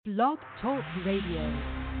Blog Talk Radio.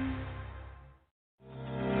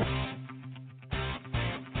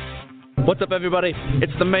 What's up, everybody?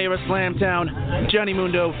 It's the mayor of Slamtown, Johnny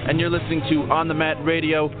Mundo, and you're listening to On the Mat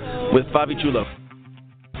Radio with Fabi Chulo.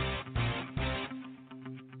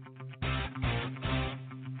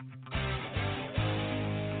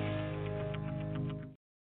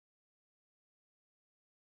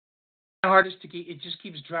 Hardest to keep, it just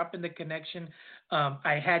keeps dropping the connection.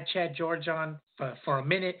 I had Chad George on for a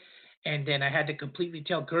minute, and then I had to completely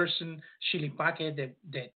tell Gerson Shilipake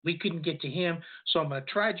that we couldn't get to him. So I'm going to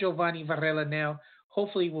try Giovanni Varela now.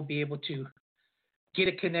 Hopefully we'll be able to get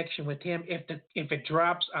a connection with him. If it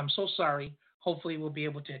drops, I'm so sorry. Hopefully we'll be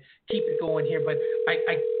able to keep it going here, but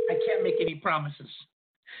I can't make any promises.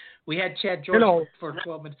 We had Chad George for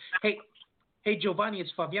 12 minutes. Hey Giovanni,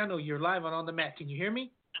 it's Fabiano. You're live on The Mat. Can you hear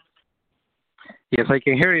me? Yes, I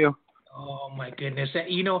can hear you. Oh, my goodness.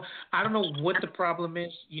 I don't know what the problem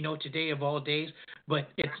is, today of all days, but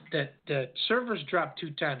it's the servers dropped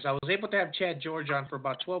 2 times. I was able to have Chad George on for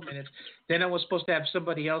about 12 minutes. Then I was supposed to have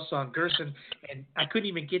somebody else on, Gerson, and I couldn't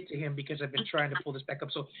even get to him because I've been trying to pull this back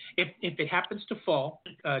up. So if it happens to fall,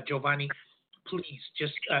 Giovanni, please,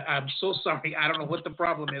 just I'm so sorry. I don't know what the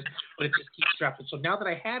problem is, but it just keeps dropping. So now that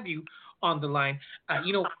I have you on the line,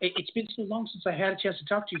 it's been so long since I had a chance to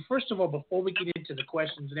talk to you. First of all, before we get into the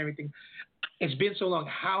questions and everything, it's been so long.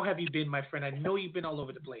 How have you been, my friend? I know you've been all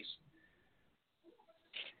over the place.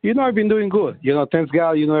 I've been doing good. Thanks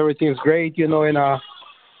God, everything's great, and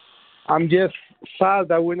I'm just sad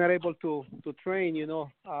that we're not able to train, Yeah.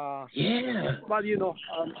 But,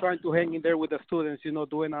 I'm trying to hang in there with the students,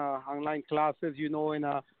 doing online classes, and,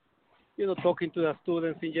 talking to the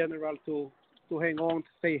students in general to hang on, to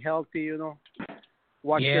stay healthy,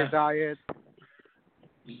 watch their diet.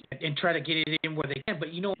 And try to get it in where they can. But,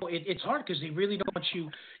 it's hard because they really don't want you,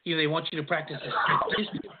 they want you to practice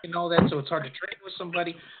statistics and all that, so it's hard to train with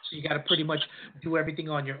somebody. So you got to pretty much do everything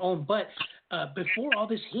on your own. But before all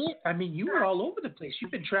this hit, you were all over the place.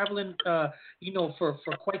 You've been traveling, for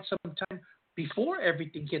quite some time before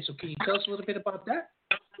everything hit. So can you tell us a little bit about that?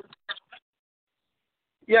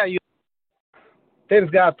 Yeah,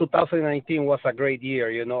 thanks God, 2019 was a great year,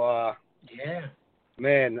 Yeah.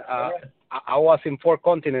 Man, I was in 4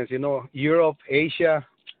 continents, Europe, Asia,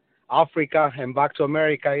 Africa, and back to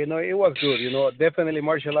America. It was good, Definitely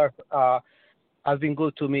martial arts has been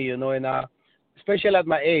good to me, and especially at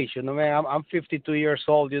my age, man, I'm 52 years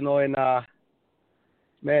old, and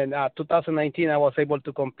 2019 I was able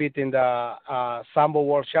to compete in the Sambo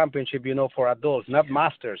World Championship, for adults, not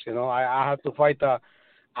masters, I had to fight a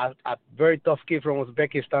very tough kid from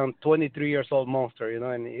Uzbekistan, 23 years old monster,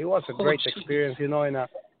 and it was a great experience, and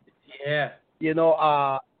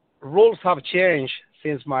rules have changed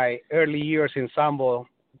since my early years in Sambo,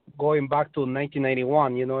 going back to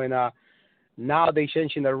 1991, and now they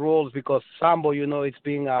changing the rules because Sambo, it's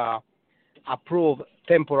being approved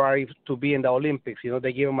temporary to be in the Olympics.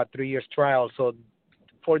 They give them a 3 years trial. So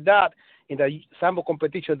for that, in the Sambo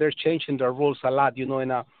competition, they're changing the rules a lot,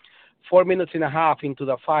 and 4 minutes and a half into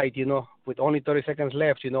the fight, with only 30 seconds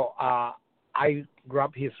left, I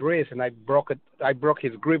grabbed his wrist and I broke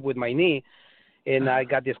his grip with my knee, and I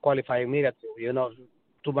got disqualified immediately.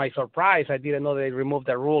 To my surprise, I didn't know they removed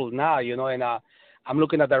the rule now, and I'm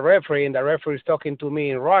looking at the referee, and the referee is talking to me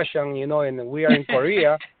in Russian, and we are in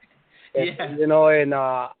Korea, and,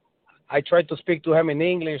 I tried to speak to him in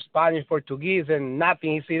English, Spanish, Portuguese, and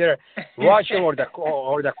nothing. He's either Russian or the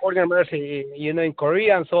corner mercy, in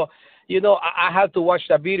Korean. So, I had to watch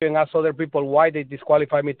the video and ask other people why they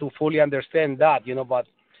disqualified me to fully understand that, but,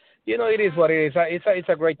 it is what it is. It's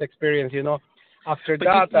a great experience, After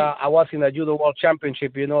that, I was in the Judo World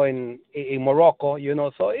Championship, in Morocco,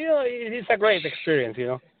 so, it's a great experience,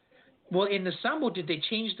 Well, in the Sambo, did they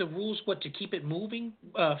change the rules, to keep it moving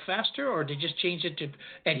faster, or did they just change it to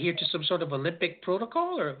adhere to some sort of Olympic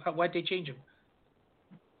protocol, or why'd they change them?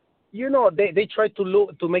 They try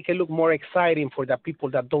to make it look more exciting for the people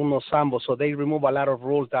that don't know Sambo, so they remove a lot of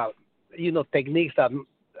rules that, techniques that,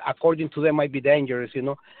 according to them, might be dangerous,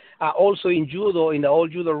 Also in judo, in the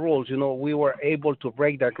old judo rules, we were able to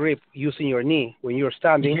break the grip using your knee when you're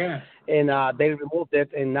standing, and they removed it,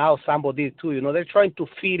 and now Sambo did too. They're trying to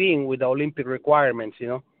fit in with the Olympic requirements,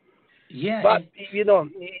 Yeah. But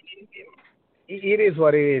it is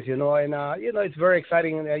what it is, and it's very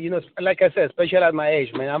exciting. Like I said, especially at my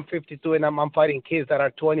age, man, I'm 52 and I'm fighting kids that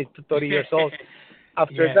are 20 to 30 years old.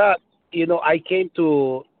 After that, I came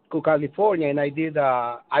to California and I did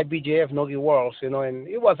IBJF Nogi Worlds, and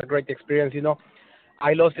it was a great experience.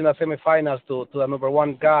 I lost in the semifinals to the number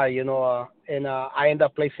one guy, and I ended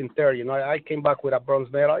up placing third. I came back with a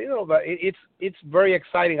bronze medal, but it's very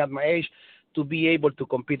exciting at my age to be able to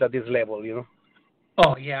compete at this level.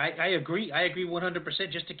 Oh yeah, I agree. I agree 100%.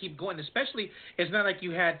 Just to keep going, especially it's not like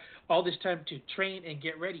you had all this time to train and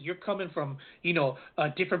get ready. You're coming from a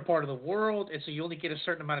different part of the world, and so you only get a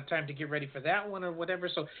certain amount of time to get ready for that one or whatever.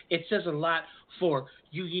 So it says a lot for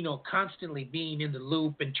you, constantly being in the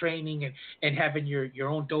loop and training and having your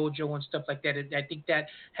own dojo and stuff like that. And I think that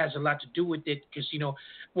has a lot to do with it because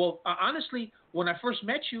honestly, when I first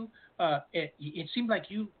met you, it seemed like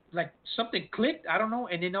like something clicked. I don't know,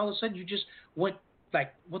 and then all of a sudden you just went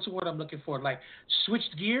like what's the word I'm looking for? Like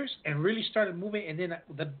switched gears and really started moving. And then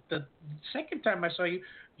the second time I saw you,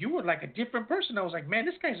 you were like a different person. I was like, man,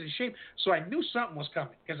 this guy's in shape. So I knew something was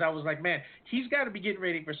coming because I was like, man, he's got to be getting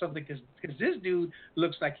ready for something because this dude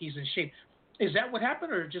looks like he's in shape. Is that what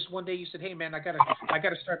happened, or just one day you said, hey man, I gotta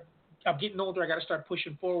start. I'm getting older. I got to start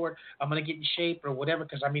pushing forward. I'm going to get in shape or whatever.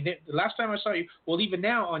 Because, I mean, the last time I saw you, well, even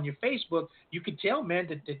now on your Facebook, you could tell, man,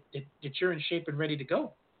 that you're in shape and ready to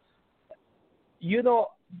go.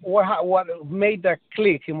 What made that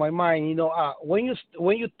click in my mind, when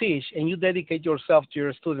you teach and you dedicate yourself to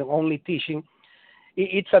your student only teaching,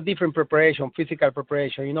 it's a different preparation, physical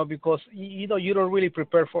preparation, because, you don't really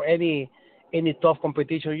prepare for any tough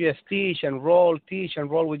competition. You just teach and roll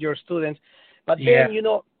with your students. But then,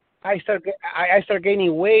 I start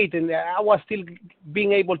gaining weight, and I was still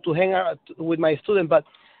being able to hang out with my students. But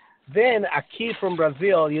then a kid from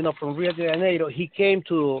Brazil, from Rio de Janeiro, he came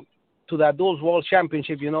to the Adults World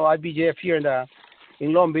Championship, IBJF here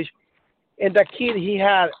in Long Beach, and the kid, he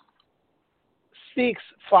had 6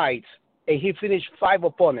 fights, and he finished 5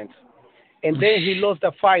 opponents, and then he lost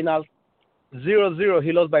the final 0-0.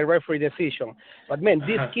 He lost by referee decision. But man,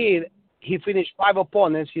 this kid, he finished 5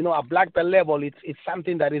 opponents, at black belt level. It's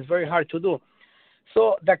something that is very hard to do.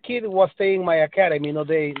 So the kid was staying in my academy,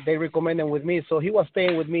 they recommended with me. So he was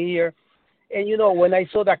staying with me here. And, when I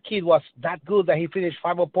saw that kid was that good that he finished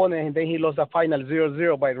 5 opponents and then he lost the final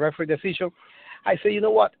 0-0 by referee decision, I said, you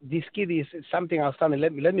know what, this kid is something outstanding.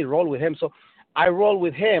 Let me roll with him. So I roll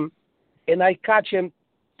with him, and I catch him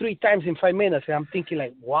 3 times in 5 minutes. And I'm thinking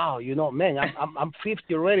like, wow, man, I'm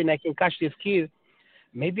 50 already and I can catch this kid.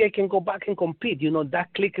 Maybe I can go back and compete,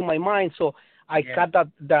 that click in my mind. So I cut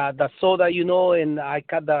the soda, and I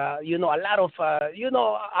cut a lot of,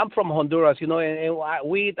 I'm from Honduras, and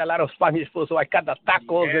we eat a lot of Spanish food. So I cut the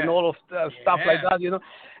tacos and all of stuff like that,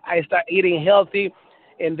 I start eating healthy,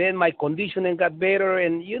 and then my conditioning got better.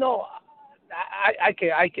 And, I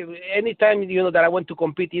can anytime, that I went to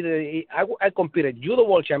compete, either I competed Judo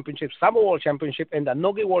World Championship, Sambo World Championship, and the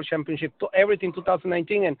Nogi World Championship, everything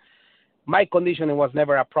 2019, and my conditioning was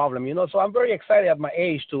never a problem, So I'm very excited at my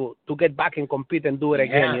age to get back and compete and do it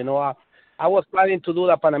again, I was planning to do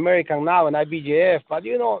the Pan American now and IBJF, but,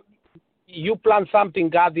 you plan something,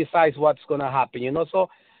 God decides what's going to happen, So,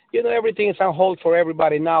 everything is on hold for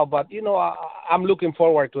everybody now, but, I'm looking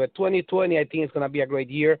forward to it. 2020, I think it's going to be a great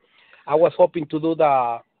year. I was hoping to do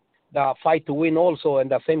the fight to win also in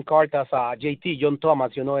the same card as JT, John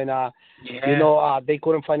Thomas, and, they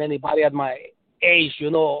couldn't find anybody at my age,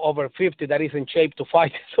 over 50 that is in shape to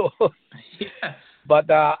fight. So, but,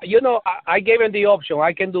 I gave him the option.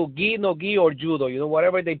 I can do gi, no gi, or judo,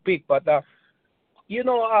 whatever they pick. But, I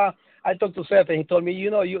talked to Seth and he told me,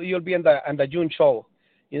 you'll be in the June show,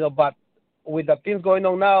 but with the things going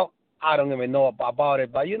on now, I don't even know about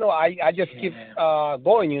it. But, I just keep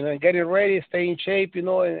going, and getting ready, stay in shape,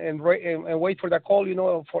 and wait for the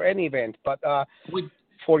call, for any event. But,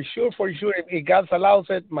 for sure, if God allows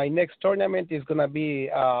it, my next tournament is gonna be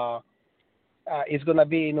in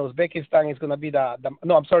Uzbekistan. It's gonna be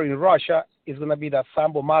in Russia. It's gonna be the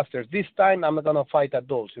Sambo Masters. This time I'm not gonna fight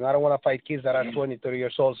adults. I don't want to fight kids that are 20, 30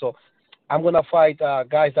 years old. So I'm gonna fight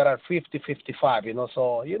guys that are 50, 55.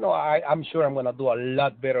 So I'm sure I'm gonna do a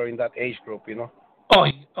lot better in that age group.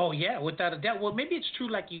 Oh yeah, without a doubt. Well, maybe it's true,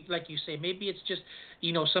 like you say. Maybe it's just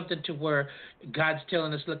something to where God's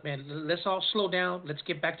telling us, look, man, let's all slow down. Let's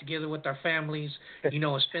get back together with our families, and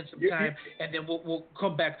spend some time, and then we'll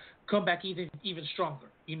come back even stronger.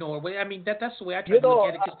 I mean that's the way I try to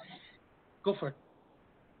look at it. Go for it.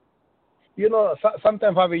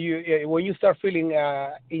 Sometimes, Javi, when you start feeling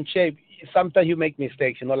in shape, sometimes you make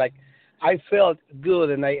mistakes. Like I felt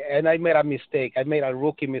good and I made a mistake. I made a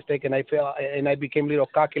rookie mistake and I became a little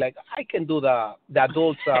cocky. Like I can do the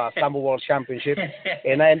adults Sambo World Championship,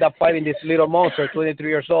 and I end up fighting this little monster, 23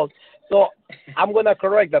 years old. So I'm gonna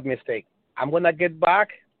correct that mistake. I'm gonna get back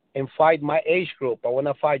and fight my age group. I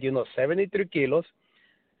wanna fight 73 kilos.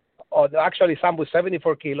 or actually Sambo is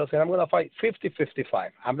 74 kilos, and I'm going to fight 50-55.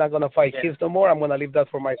 I'm not going to fight Yeah. kids no more. I'm going to leave that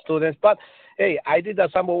for my students. But hey, I did the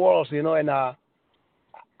Sambo Worlds, and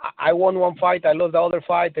I won one fight, I lost the other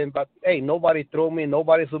fight, but hey, nobody threw me,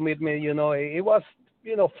 nobody submitted me. It was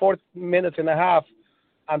 4 minutes and a half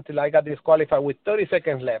until I got disqualified with 30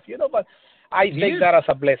 seconds left. But I take that as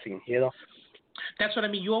a blessing. That's what I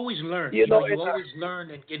mean. You always learn. You know, You it's, always learn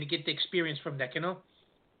and get the experience from that.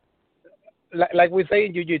 like we say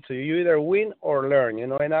in jiu-jitsu, you either win or learn.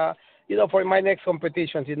 And for my next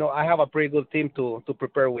competitions, I have a pretty good team to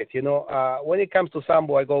prepare with. When it comes to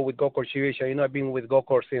Sambo, I go with Gokor Chivisha. I've been with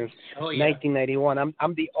Gokor since 1991.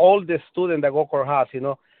 I'm the oldest student that Gokor has.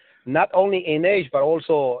 Not only in age but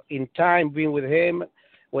also in time being with him.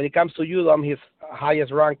 When it comes to judo, I'm his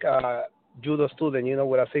highest rank judo student.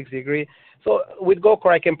 With a 6th degree. So with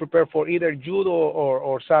Gokor, I can prepare for either judo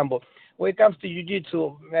or Sambo. When it comes to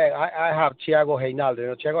jiu-jitsu, man, I have Thiago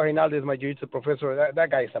Reinaldo. Thiago Reinaldo is my jiu-jitsu professor.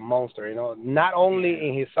 That guy is a monster, not only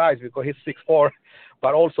in his size because he's 6'4",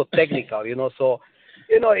 but also technical, So,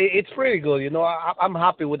 it's pretty good. I'm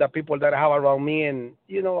happy with the people that I have around me, and,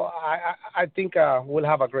 I think we'll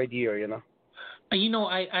have a great year,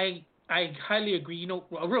 I highly agree.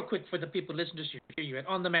 Real quick for the people listening to hear you at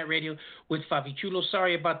On the Mat Radio with Favi Chulo.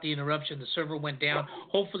 Sorry about the interruption. The server went down.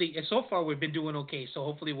 Hopefully, and so far we've been doing okay. So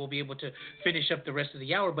hopefully we'll be able to finish up the rest of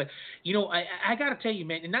the hour. But I gotta tell you,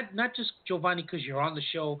 man, and not just Giovanni because you're on the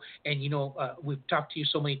show and we've talked to you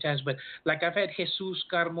so many times. But like I've had Jesus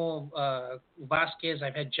Carmo Vasquez,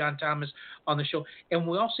 I've had John Thomas on the show, and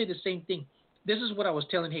we all say the same thing. This is what I was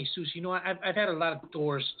telling Jesus. I've had a lot of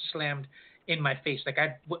doors slammed in my face. Like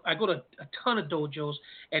I go to a ton of dojos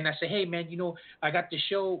and I say, hey man, I got this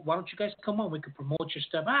show. Why don't you guys come on? We could promote your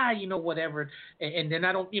stuff. Whatever. And then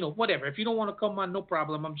I don't, whatever. If you don't want to come on, no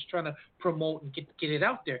problem. I'm just trying to promote and get it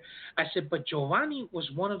out there. I said, but Giovanni was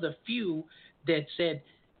one of the few that said,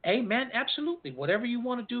 hey man, absolutely. Whatever you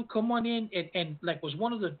want to do, come on in. And like was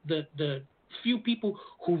one of the few people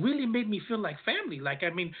who really made me feel like family. Like, I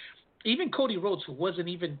mean, even Cody Rhodes, who wasn't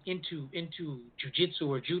even into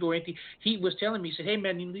jiu-jitsu or judo or anything, he was telling me, he said, hey,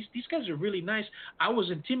 man, these guys are really nice. I was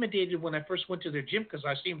intimidated when I first went to their gym because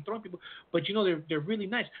I see them throwing people, but, they're really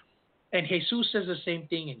nice. And Jesus says the same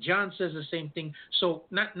thing, and John says the same thing. So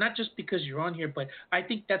not just because you're on here, but I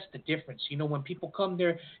think that's the difference. When people come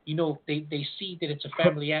there, they see that it's a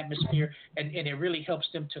family atmosphere, and it really helps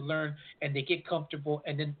them to learn, and they get comfortable,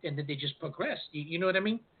 and then they just progress. You know what I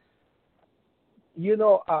mean?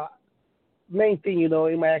 Main thing,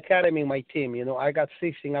 in my academy, my team, I got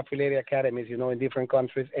 16 affiliated academies, in different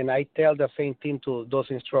countries, and I tell the same thing to those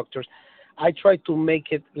instructors. I try to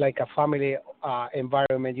make it like a family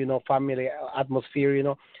environment, family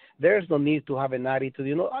atmosphere, There's no need to have an attitude,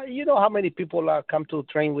 You know how many people come to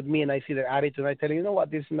train with me and I see their attitude and I tell you,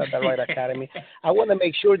 what, this is not the right academy. I want to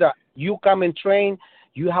make sure that you come and train,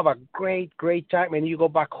 you have a great time, and you go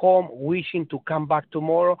back home wishing to come back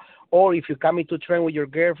tomorrow. Or if you come in to train with your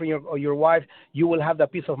girlfriend or your wife, you will have the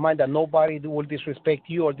peace of mind that nobody will disrespect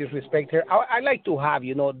you or disrespect her. I like to have,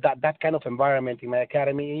 that kind of environment in my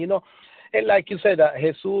academy, And like you said,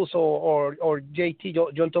 Jesus or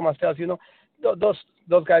JT, John Thomas tells,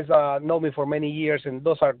 those guys know me for many years, and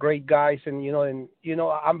those are great guys, and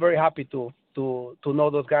I'm very happy to know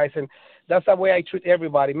those guys, and that's the way I treat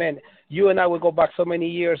everybody, man. You and I will go back so many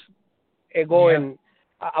years ago, and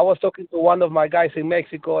I was talking to one of my guys in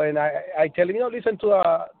Mexico, and I tell him, listen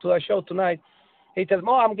to the show tonight. He tells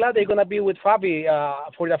me, I'm glad they're going to be with Fabi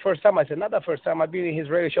for the first time. I said, not the first time. I've been in his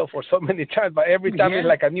radio show for so many times, but every time it's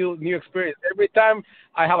like a new experience. Every time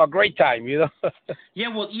I have a great time, Yeah,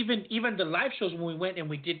 well, even the live shows when we went and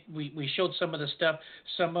we showed some of the stuff,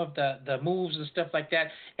 some of the moves and stuff like that,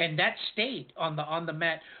 and that stayed on the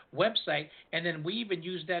mat website, and then we even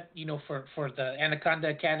used that, for the Anaconda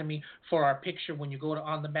Academy for our picture when you go to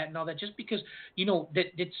On the Mat and all that, just because, that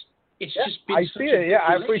it's just been I such see a it. Yeah,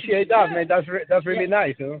 I appreciate that, man. That's really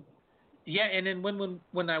nice. Yeah, and then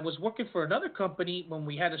when I was working for another company, when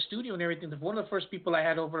we had a studio and everything, one of the first people I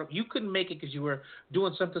had over, you couldn't make it because you were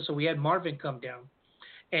doing something, so we had Marvin come down,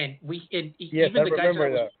 and even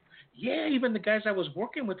the guys I was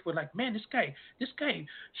working with were like, man, this guy,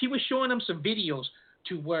 he was showing them some videos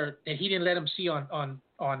to where that he didn't let them see on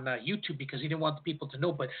YouTube because he didn't want the people to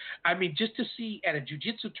know. But I mean, just to see at a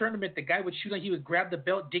jiu-jitsu tournament, the guy would shoot, he would grab the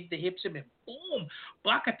belt, dig the hips in, and boom,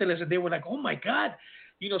 bacatelas, and they were like, oh my God,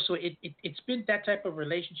 So it's been that type of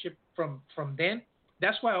relationship from then.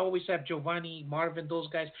 That's why I always have Giovanni, Marvin, those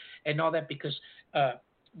guys, and all that because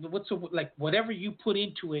like whatever you put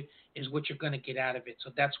into it is what you're going to get out of it.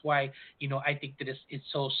 So that's why I think that it's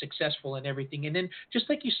so successful and everything. And then just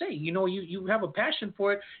like you say, you have a passion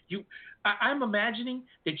for it. I'm imagining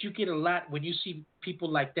that you get a lot when you see people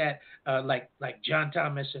like that, like John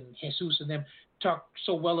Thomas and Jesus and them talk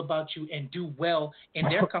so well about you and do well in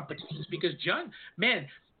their competitions because John, man,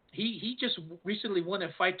 he just recently won a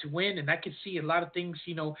fight to win, and I can see a lot of things,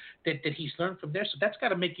 that he's learned from there. So that's got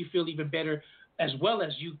to make you feel even better, as well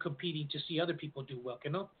as you competing to see other people do well.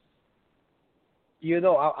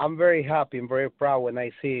 I'm very happy and very proud when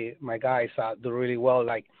I see my guys do really well.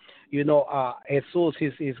 Like,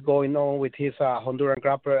 Jesus is going on with his Honduran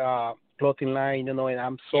grappler clothing line, and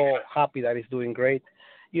I'm so happy that he's doing great.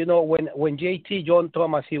 When JT John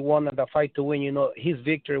Thomas he won the fight to win, his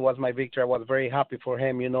victory was my victory. I was very happy for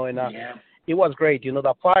him, and it was great.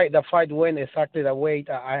 The fight went exactly the way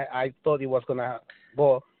I thought it was gonna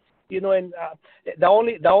go. And the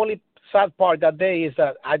only sad part that day is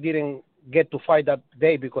that I didn't get to fight that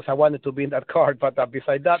day because I wanted to be in that card. But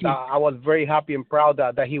besides that, I was very happy and proud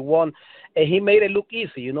that he won, and he made it look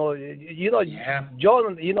easy.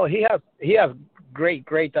 John, he has great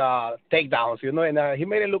takedowns, and he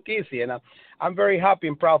made it look easy, and I'm very happy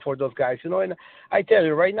and proud for those guys, and I tell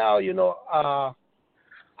you right now,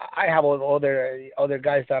 I have other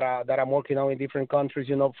guys that I'm working on in different countries,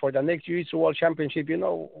 for the next Jiu-Jitsu World Championship,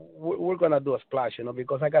 we're gonna do a splash,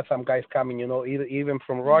 because I got some guys coming, even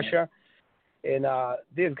from Russia, and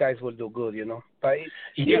these guys will do good, but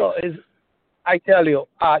I tell you,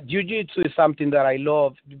 Jiu-Jitsu is something that I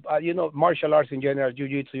love, martial arts in general,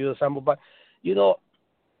 Jiu-Jitsu, Sambo, but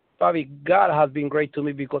Bobby, God has been great to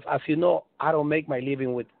me because, as you know, I don't make my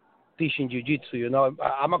living with teaching jiu-jitsu.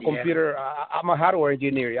 I'm a computer, I'm a hardware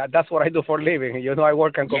engineer. That's what I do for a living. I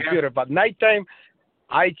work on computer. But nighttime,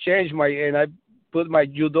 I change and I put my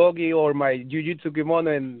judogi or my jiu-jitsu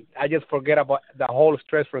kimono, and I just forget about the whole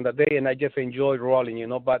stress from the day, and I just enjoy rolling.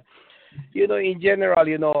 But in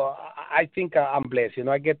general, I think I'm blessed.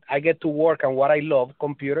 I get to work on what I love,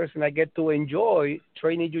 computers, and I get to enjoy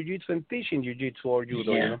training jiu-jitsu and teaching jiu-jitsu or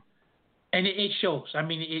judo. And it shows. I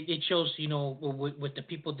mean, it shows. With the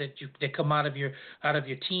people that come out of your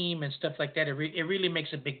team and stuff like that. It really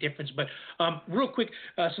makes a big difference. But real quick,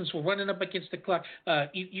 since we're running up against the clock,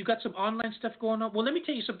 you got some online stuff going on. Well, let me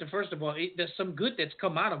tell you something. First of all, there's some good that's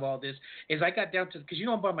come out of all this. Is I got down to because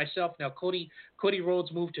I'm by myself now. Cody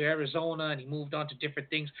Rhodes moved to Arizona and he moved on to different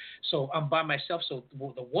things. So I'm by myself. So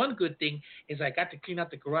the one good thing is I got to clean out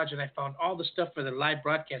the garage and I found all the stuff for the live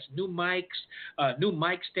broadcast, new mics, new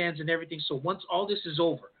mic stands and everything. So once all this is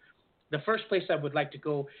over, the first place I would like to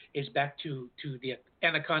go is back to the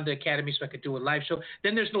Anaconda Academy so I could do a live show.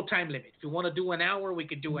 Then there's no time limit. If you want to do an hour, we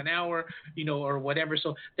could do an hour, or whatever.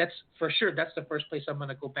 So that's for sure. That's the first place I'm going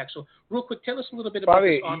to go back. So real quick, tell us a little bit about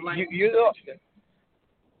Bobby, this online.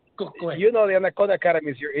 Go ahead. The Anaconda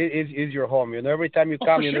Academy is your home. Every time you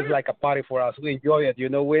come, sure. It's like a party for us. We enjoy it.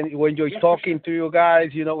 We enjoy talking to you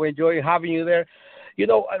guys. We enjoy having you there.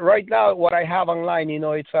 Right now, what I have online,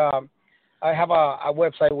 it's I have a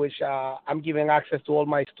website which I'm giving access to all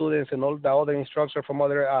my students and all the other instructors from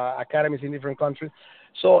other academies in different countries.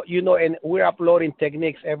 So, and we're uploading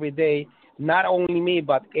techniques every day. Not only me,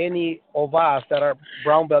 but any of us that are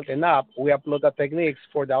brown belt and up, we upload the techniques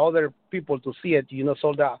for the other people to see it,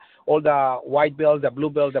 so all the white belts, the blue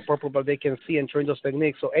belt, the purple belt, they can see and train those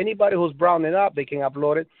techniques. So anybody who's brown and up, they can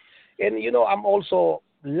upload it. And, I'm also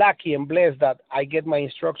lucky and blessed that I get my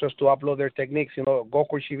instructors to upload their techniques,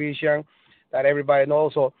 Goku Shivishan, that everybody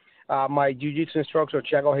knows. So my jiu-jitsu instructor,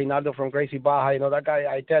 Thiago Reinaldo from Gracie Baja, that guy,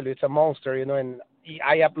 I tell you, it's a monster, and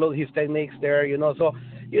I upload his techniques there, so,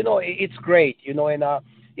 it's great, and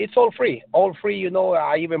it's all free,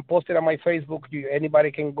 I even posted on my Facebook,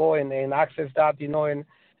 anybody can go and access that, and,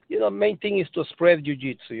 main thing is to spread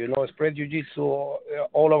jiu-jitsu, spread jiu-jitsu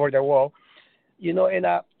all over the world, and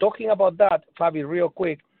talking about that, Fabi, real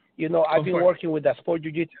quick, I've been working with the Sport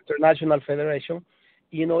Jiu-Jitsu International Federation,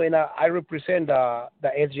 and I represent the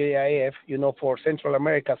SJIF, for Central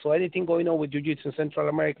America. So anything going on with Jiu-Jitsu in Central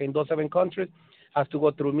America in those 7 countries has to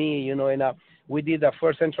go through me, and we did the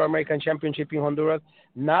first Central American Championship in Honduras.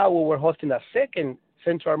 Now we were hosting the second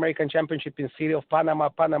Central American Championship in city of Panama,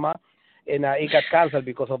 and it got canceled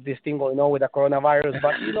because of this thing going on with the coronavirus.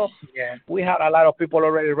 But, we had a lot of people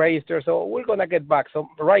already registered, so we're going to get back. So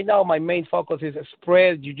right now my main focus is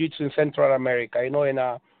spread Jiu-Jitsu in Central America,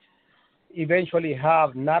 and eventually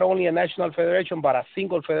have not only a national federation, but a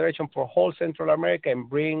single federation for whole Central America and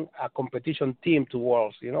bring a competition team to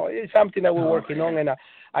Worlds. It's something that we're working on, and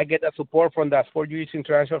I get the support from the Sport Jiu-Jitsu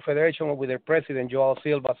International Federation with their president, Joao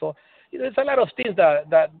Silva. So, there's a lot of things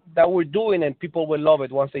that we're doing, and people will love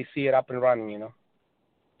it once they see it up and running.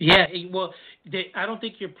 Yeah, well, I don't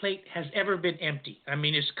think your plate has ever been empty. I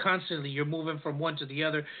mean, it's constantly you're moving from one to the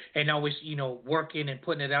other, and always working and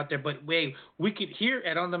putting it out there. But wait, we could here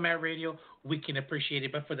at On the Mat Radio, we can appreciate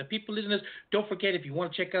it. But for the people listeners, don't forget if you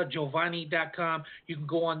want to check out Giovanni.com, you can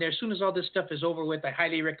go on there. As soon as all this stuff is over with, I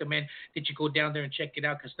highly recommend that you go down there and check it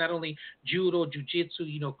out because not only judo,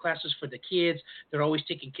 jiu-jitsu, classes for the kids, they're always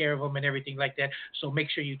taking care of them and everything like that. So make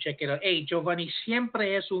sure you check it out. Hey, Giovanni,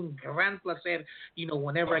 siempre es un gran placer,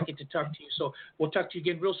 whenever I get to talk to you. So we'll talk to you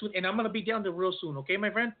again real soon. And I'm going to be down there real soon, okay, my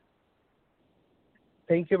friend?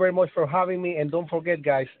 Thank you very much for having me. And don't forget,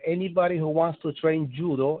 guys, anybody who wants to train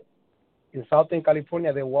judo in Southern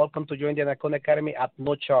California, they're welcome to join the Anaconda Academy at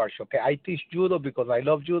no charge, okay? I teach judo because I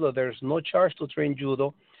love judo. There's no charge to train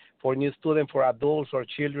judo for new students, for adults or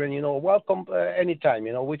children. Welcome anytime.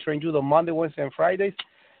 We train judo Monday, Wednesday, and Fridays.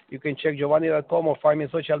 You can check Giovanni.com or find me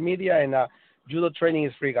on social media, and judo training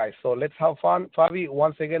is free, guys. So let's have fun. Fabi,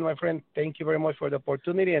 once again, my friend, thank you very much for the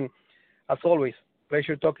opportunity. And as always,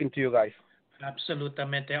 pleasure talking to you guys.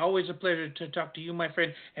 Absolutamente. Always a pleasure to talk to you, my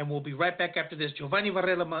friend. And we'll be right back after this. Giovanni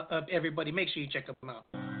Varela, everybody, make sure you check him out.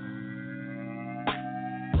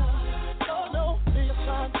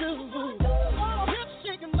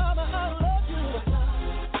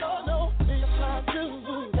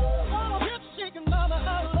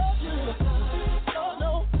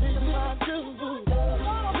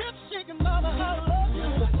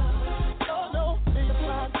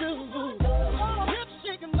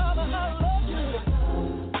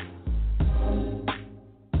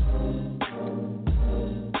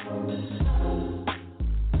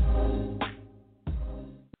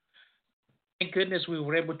 Thank goodness we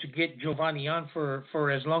were able to get Giovanni on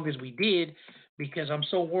for as long as we did because I'm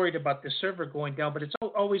so worried about the server going down. But it's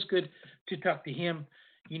always good to talk to him,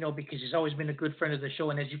 because he's always been a good friend of the show.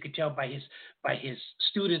 And as you can tell by his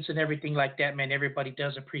students and everything like that, man, everybody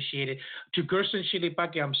does appreciate it. To Gerson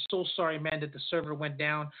Shilipake, I'm so sorry, man, that the server went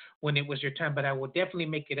down when it was your time, but I will definitely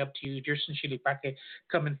make it up to you. Gerson Shilipake,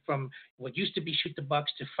 coming from what used to be Shoot the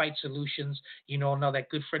Bucks to Fight Solutions, now that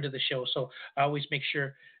good friend of the show. So I always make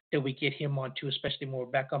sure that we get him on too, especially when we're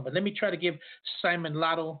back on. But let me try to give Simon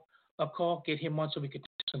Lotto a call, get him on so we could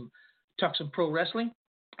talk some pro wrestling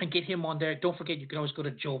and get him on there. Don't forget, you can always go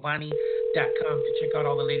to Giovanni.com to check out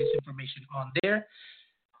all the latest information on there.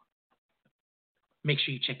 Make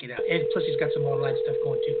sure you check it out. And plus, he's got some online stuff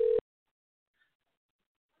going too.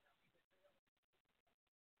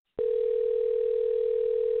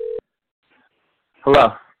 Hello.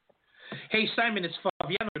 Hey, Simon, it's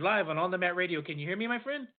Fabiano. You're live on the Mat Radio. Can you hear me, my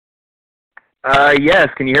friend? Yes.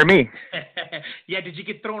 Can you hear me? Yeah. Did you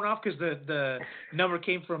get thrown off because the number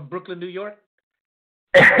came from Brooklyn, New York?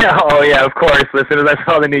 Oh, yeah, of course. As soon as I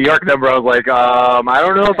saw the New York number, I was like, I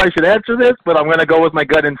don't know if I should answer this, but I'm going to go with my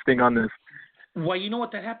gut instinct on this. Well, you know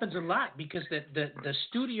what? That happens a lot because the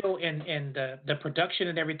studio and the production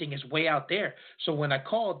and everything is way out there. So when I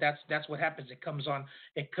call, that's what happens. It comes on.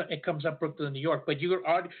 It comes up Brooklyn, New York. But you're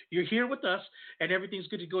here with us, and everything's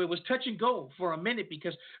good to go. It was touch and go for a minute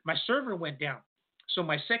because my server went down. So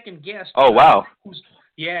my second guest. Oh wow. Who's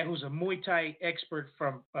a Muay Thai expert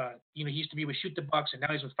from he used to be with Shoot the Bucks and now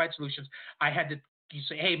he's with Fight Solutions. I had to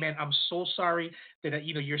say, hey man, I'm so sorry that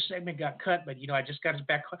your segment got cut, but I just got his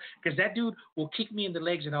back because that dude will kick me in the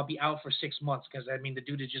legs and I'll be out for 6 months because the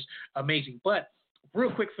dude is just amazing. But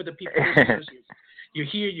real quick for the people listening, you're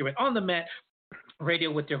here, you're On the Mat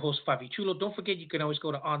Radio with their host Fabi Chulo. Don't forget, you can always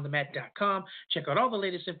go to onthemat.com, check out all the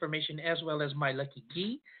latest information as well as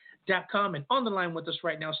myluckygee.com. And on the line with us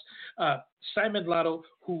right now, Simon Lotto,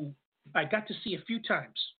 who I got to see a few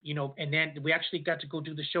times, and then we actually got to go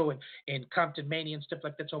do the show in Compton Mania and stuff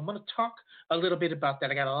like that. So I'm going to talk a little bit about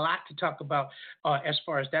that. I got a lot to talk about as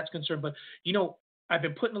far as that's concerned. But, I've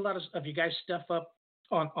been putting a lot of your guys' stuff up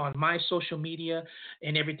on my social media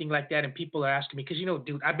and everything like that. And people are asking me, because,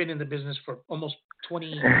 dude, I've been in the business for almost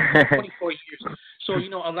 24 years. So,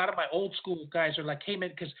 a lot of my old school guys are like, hey, man,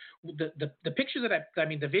 because the picture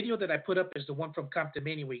the video that I put up is the one from Compton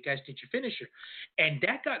Mania where you guys did your finisher. And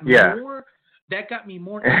that got me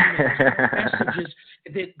more messages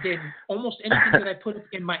than almost anything that I put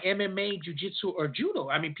in my MMA, jiu-jitsu, or judo.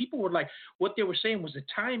 I mean, people were like, what they were saying was the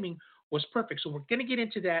timing was perfect. So we're going to get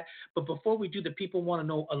into that. But before we do, the people want to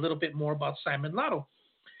know a little bit more about Simon Lotto.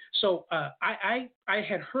 So I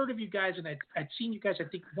had heard of you guys, and I'd seen you guys, I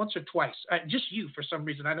think, once or twice. Just you, for some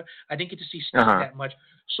reason. I didn't get to see Steve that much.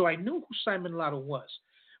 So I knew who Simon Lotto was.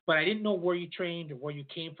 but I didn't know where you trained or where you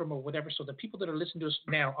came from or whatever. So the people that are listening to us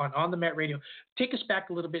now on the Met Radio, take us back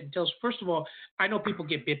a little bit and tell us. First of all, I know people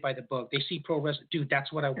get bit by the bug. They see pro wrestling, dude.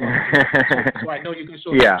 That's what I want to do. So I know you can.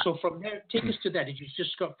 So Yeah. So from there, take us to that. Did you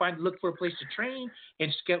just look for a place to train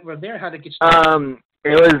and just get from there? How to get started?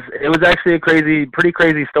 It was actually a pretty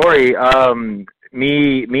crazy story.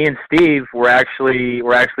 Me and Steve we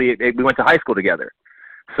went to high school together.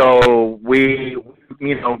 So we,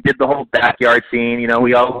 did the whole backyard scene.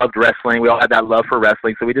 We all loved wrestling. We all had that love for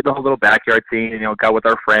wrestling. So we did the whole little backyard scene, got with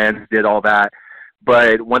our friends, did all that.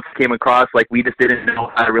 But once it came across, we just didn't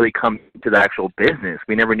know how to really come to the actual business.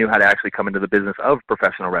 We never knew how to actually come into the business of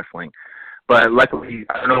professional wrestling. But luckily,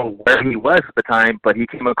 I don't know where he was at the time, but he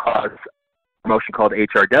came across a promotion called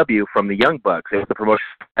HRW from the Young Bucks. It was a promotion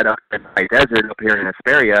set up in the desert up here in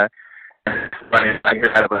Hesperia, running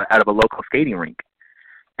out of a local skating rink.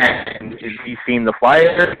 And he's seen the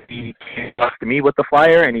flyer. He came up to me with the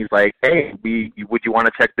flyer, and he's like, "Hey, would you want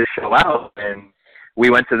to check this show out?" And we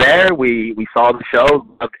went to there. We saw the show,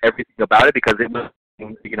 loved everything about it because it was,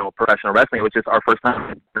 professional wrestling. It was just our first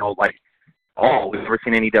time, we've never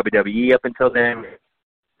seen any WWE up until then.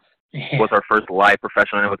 It was our first live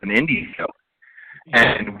professional, and it was an indie show.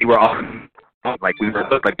 And we were all we were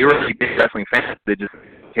really big wrestling fans. They just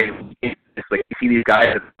you see these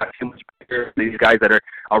guys that are too much bigger, these guys that are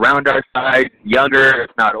around our size, younger,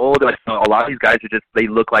 if not older. A lot of these guys they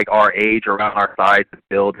look like our age, around our size,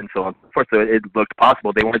 build, and so on and so forth. So it looked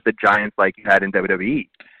possible. They weren't the giants like you had in WWE.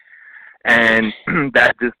 And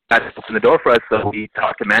that opened the door for us. So we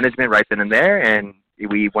talked to management right then and there, and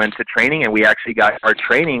we went to training, and we actually got our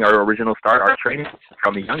original start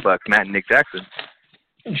from the Young Bucks, Matt and Nick Jackson.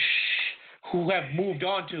 Who have moved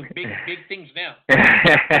on to big things now.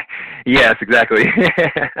 Yes, exactly.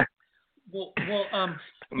 Well,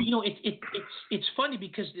 it's funny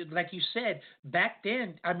because, like you said, back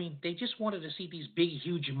then, they just wanted to see these big,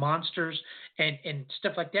 huge monsters and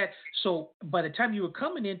stuff like that. So by the time you were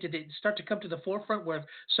coming in, did it start to come to the forefront where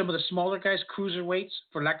some of the smaller guys, cruiserweights,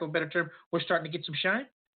 for lack of a better term, were starting to get some shine?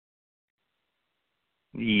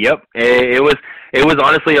 Yep, it was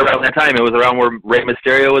honestly around that time. It was around where Rey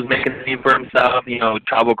Mysterio was making a name for himself.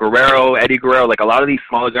 Chavo Guerrero, Eddie Guerrero, a lot of these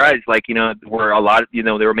smaller guys, were a lot. They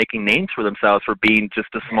were making names for themselves for being just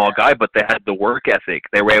a small guy, but they had the work ethic.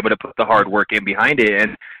 They were able to put the hard work in behind it,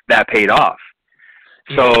 and that paid off.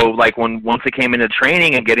 So once it came into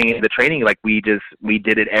training and getting into training, we did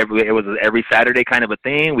it every Saturday kind of a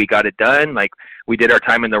thing. We got it done. We did our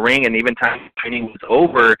time in the ring, and even time training was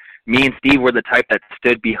over, me and Steve were the type that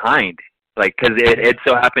stood behind, because it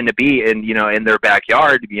so happened to be in their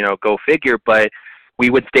backyard, go figure. But we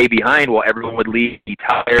would stay behind while everyone would leave, be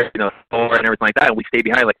tired, sore and everything like that, and we stay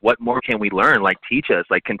behind. What more can we learn? Teach us.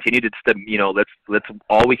 Continue to let's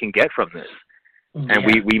all we can get from this. And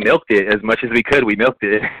we milked it as much as we could. We milked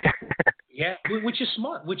it. Yeah, which is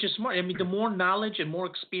smart. The more knowledge and more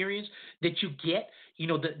experience that you get,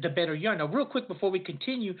 the better you are. Now, real quick before we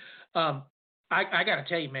continue, I got to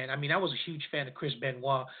tell you, man, I was a huge fan of Chris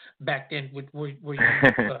Benoit back then. Were you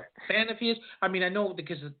a fan of his? I know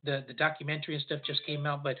because the documentary and stuff just came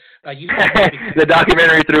out, but you the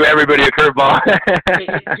documentary threw everybody a curveball.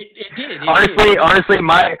 It did. Honestly,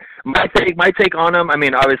 my take on him.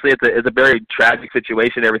 Obviously, it's a very tragic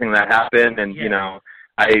situation, everything that happened, and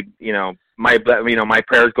my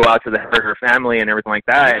prayers go out to the Herder family and everything like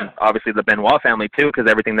that, and obviously the Benoit family too, because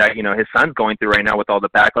everything that his son's going through right now with all the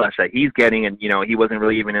backlash that he's getting, and he wasn't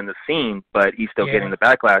really even in the scene, but he's still getting the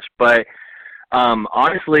backlash. But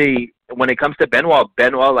honestly, when it comes to Benoit,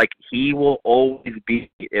 he will always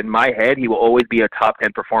be in my head. He will always be a top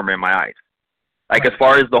 10 performer in my eyes. As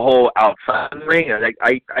far as the whole outside the ring,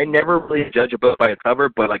 I never really judge a book by its cover,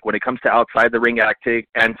 but when it comes to outside the ring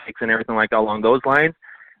antics and everything like that along those lines,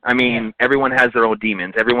 everyone has their own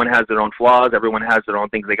demons. Everyone has their own flaws. Everyone has their own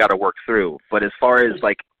things they got to work through. But as far as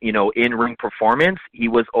in-ring performance, he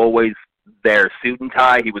was always there, suit and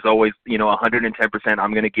tie. He was always 110%.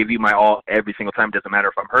 I'm going to give you my all every single time. Doesn't matter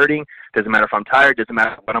if I'm hurting. Doesn't matter if I'm tired. Doesn't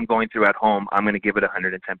matter what I'm going through at home. I'm going to give it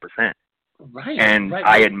 110%. Right. And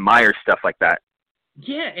I admire stuff like that.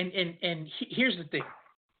 Yeah, and here's the thing,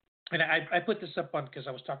 and I put this up on because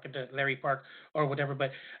I was talking to Larry Park or whatever,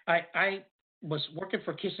 but I was working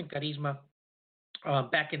for Kiss and Charisma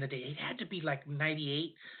back in the day. It had to be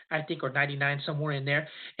 98, I think, or 99, somewhere in there.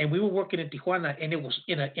 And we were working in Tijuana, and it was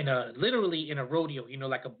literally in a rodeo,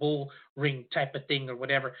 like a bull ring type of thing or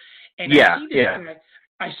whatever. And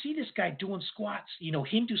I see this guy doing squats,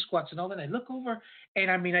 Hindu squats and all that. I look over, and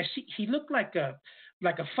I see he looked like a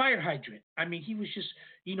fire hydrant. He was just,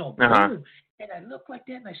 boom. And I look like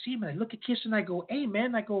that, and I see him, and I look at Kiss, and I go, "Hey,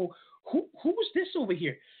 man," I go, "Who's this over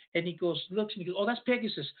here?" And he goes, looks, and he goes, "Oh, that's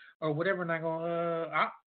Pegasus or whatever." And I go,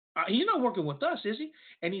 he's not working with us, is he?"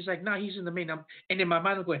 And he's like, "No, he's in the main." And in my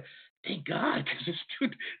mind, I'm going, "Thank God," because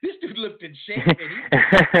this dude looked in shape,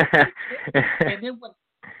 and then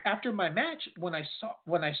after my match, when I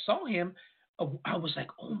saw him, I was like,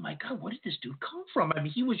 "Oh my God, where did this dude come from?" I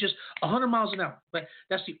mean, he was just 100 miles an hour. But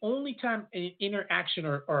that's the only time in interaction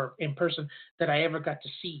or in person that I ever got to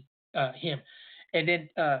see him. And then,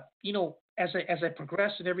 as I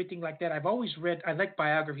progressed and everything like that, I've always read. I like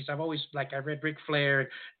biographies. I read Ric Flair, and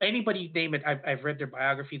anybody you name it. I've read their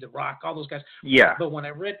biography, The Rock, all those guys. Yeah. But when I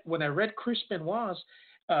read Chris Benoit's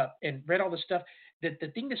and read all the stuff,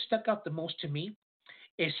 the thing that stuck out the most to me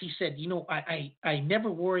is he said, I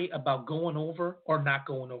never worry about going over or not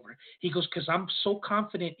going over. He goes, because I'm so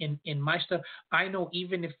confident in my stuff. I know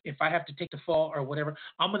even if I have to take the fall or whatever,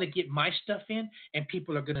 I'm going to get my stuff in and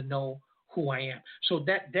people are going to know who I am. So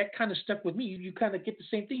that kind of stuck with me. You kind of get the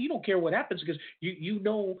same thing. You don't care what happens because you're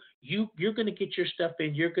going to get your stuff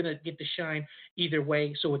in. You're going to get the shine either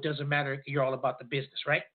way. So it doesn't matter. You're all about the business,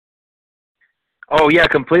 right? Oh yeah,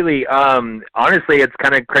 completely. Honestly, it's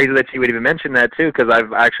kind of crazy that you would even mention that too, because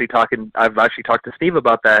I've actually talked to Steve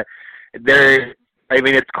about that.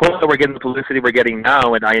 It's cool that we're getting the publicity we're getting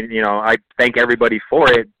now, and I thank everybody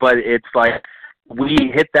for it. But it's like we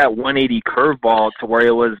hit that 180 curveball to where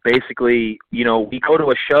it was basically, we go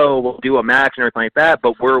to a show, we'll do a match and everything like that,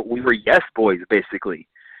 but we were yes boys basically.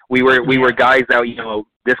 We were guys that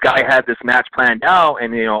this guy had this match planned out,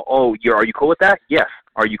 and are you cool with that? Yes.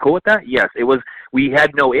 Are you cool with that? Yes. We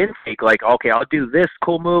had no intake. Like, okay, I'll do this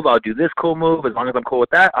cool move. I'll do this cool move. As long as I'm cool with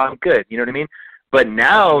that, I'm good. You know what I mean? But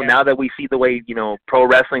now that we see the way pro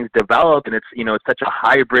wrestling's developed, and it's such a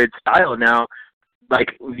hybrid style now, like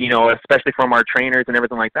especially from our trainers and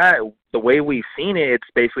everything like that, the way we've seen it, it's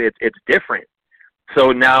basically it's different.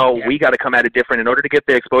 So now we got to come at it different. In order to get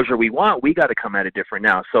the exposure we want, we got to come at it different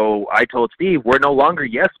now. So I told Steve, we're no longer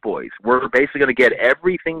yes boys. We're basically going to get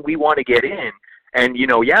everything we want to get in. And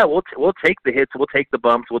we'll take the hits, we'll take the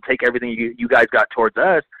bumps, we'll take everything you guys got towards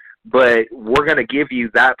us, but we're gonna give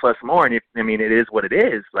you that plus more. And it is what it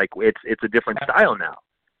is. Like it's a different style now.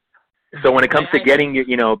 So when it comes to getting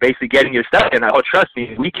basically getting your stuff in, trust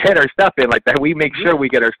me, we get our stuff in like that. We make sure we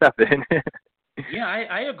get our stuff in. Yeah,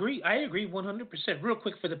 I agree. I agree 100%. Real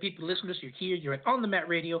quick for the people listeners, you're here. You're at On the Mat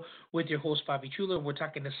Radio with your host Fabi Chula. We're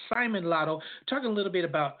talking to Simon Lotto, talking a little bit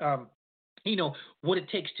about what it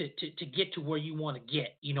takes to get to where you want to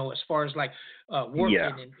get, as far as like working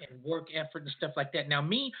and work effort and stuff like that. Now,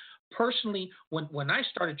 me personally, when I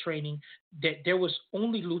started training, there was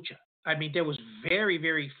only lucha. I mean, there was very,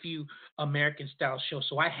 very few American style shows.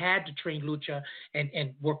 So I had to train lucha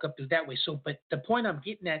and work up to that way. So, but the point I'm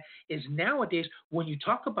getting at is nowadays, when you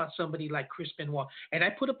talk about somebody like Chris Benoit, and I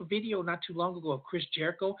put up a video not too long ago of Chris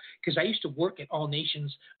Jericho, because I used to work at All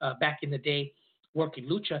Nations back in the day, working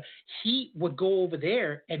lucha. He would go over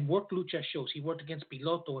there and work lucha shows. He worked against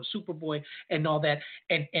Piloto and Superboy and all that.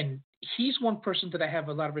 And he's one person that I have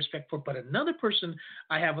a lot of respect for. But another person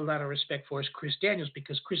I have a lot of respect for is Chris Daniels,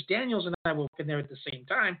 because Chris Daniels and I were working there at the same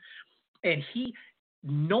time. And he,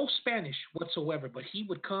 no Spanish whatsoever, but he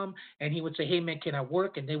would come and he would say, "Hey man, can I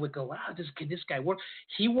work?" And they would go, "Wow, can this guy work?"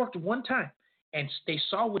 He worked one time. And they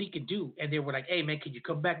saw what he could do, and they were like, "Hey man, can you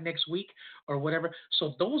come back next week or whatever?"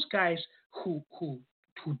 So those guys who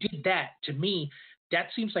did that, to me, that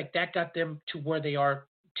seems like that got them to where they are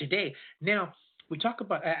today. Now we talk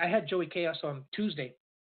about. I had Joey Chaos on Tuesday,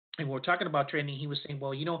 and we were talking about training. He was saying,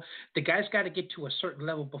 "Well, the guys got to get to a certain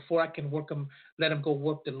level before I can work them, let them go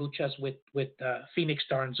work the luchas with Phoenix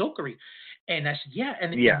Star and Zokari." And I said,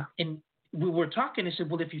 "Yeah," and we were talking and said,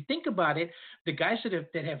 well, if you think about it, the guys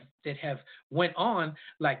that have went on,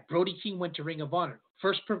 like Brody King went to Ring of Honor.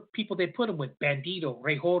 First people they put him with, Bandito,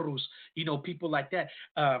 Rey Horus, people like that.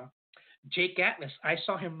 Jake Atlas, I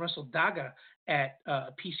saw him wrestle Daga at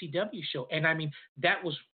a PCW show. And I mean, that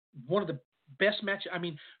was one of the best matches. I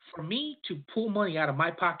mean, for me to pull money out of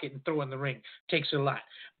my pocket and throw in the ring takes a lot.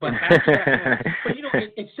 But after that,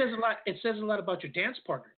 it says a lot. It says a lot about your dance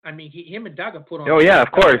partner. I mean, him and Daga put on. Oh yeah,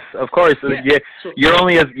 of course. Yeah.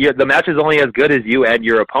 The match is only as good as you and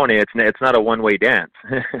your opponent. It's not a one-way dance.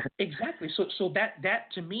 Exactly. So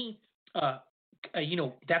that to me,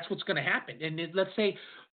 that's what's going to happen. And let's say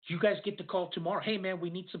you guys get the call tomorrow. Hey, man, we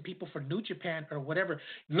need some people for New Japan or whatever.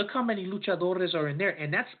 Look how many luchadores are in there.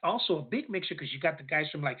 And that's also a big mixture because you got the guys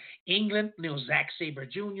from like England, Zack Sabre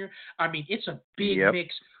Jr. I mean, it's a big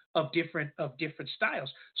mix different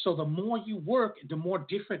styles. So the more you work, the more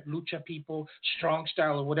different lucha people, strong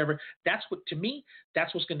style or whatever. That's what to me.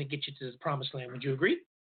 That's what's going to get you to the promised land. Would you agree?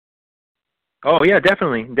 Oh yeah,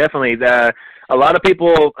 definitely, definitely. A lot of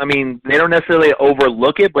people, I mean, they don't necessarily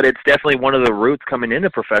overlook it, but it's definitely one of the roots coming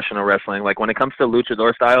into professional wrestling. Like when it comes to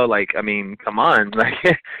luchador style, like I mean, come on, like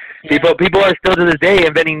people are still to this day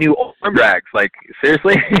inventing new arm drags. Like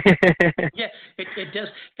seriously. Yeah, it does.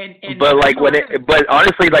 And but like but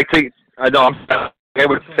honestly, like I know I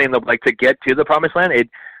was saying that like to get to the promised land,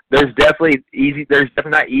 there's definitely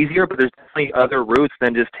not easier, but there's definitely other routes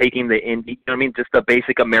than just taking the indie, you know what I mean, just the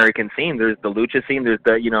basic American scene. There's the lucha scene, there's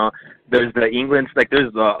the England, like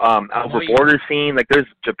there's the over border scene, like there's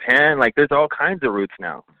Japan, like there's all kinds of routes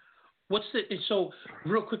now. So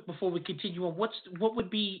real quick before we continue on, what would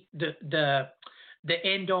be the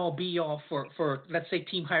end all be all for let's say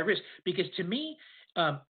Team High Risk? Because to me,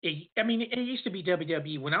 it used to be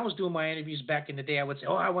WWE. When I was doing my interviews back in the day, I would say,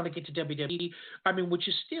 "Oh, I want to get to WWE." I mean, which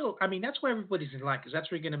is still, that's where everybody's in line because that's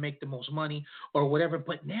where you're going to make the most money or whatever.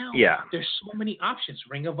 But now, there's so many options: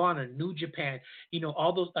 Ring of Honor, New Japan,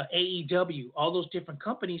 all those AEW, all those different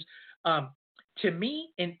companies. To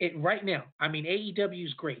me, right now, AEW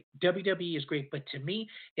is great, WWE is great, but to me,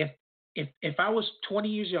 if I was 20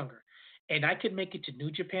 years younger and I could make it to New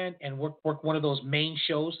Japan and work one of those main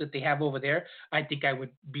shows that they have over there, I think I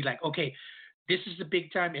would be like, okay, this is the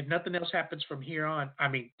big time. If nothing else happens from here on,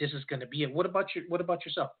 this is going to be it. What about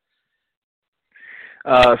yourself?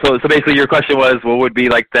 So basically, your question was, what would be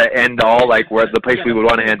like the end all, like where the place we would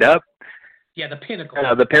want to end up? Yeah, the pinnacle.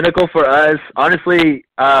 The pinnacle for us, honestly,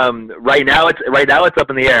 right now it's up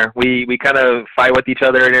in the air. We kind of fight with each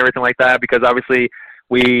other and everything like that because obviously.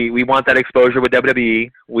 We want that exposure with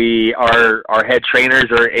WWE. Our head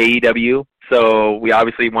trainers are AEW, so we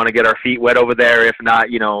obviously want to get our feet wet over there. If not,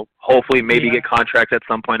 hopefully maybe get contracts at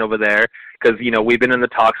some point over there because we've been in the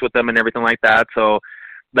talks with them and everything like that. So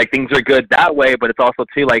like things are good that way, but it's also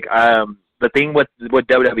too like the thing with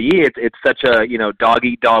WWE, it's such a dog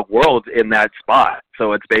eat dog world in that spot.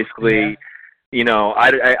 So it's basically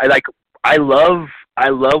I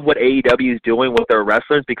love what AEW is doing with their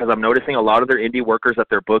wrestlers because I'm noticing a lot of their indie workers that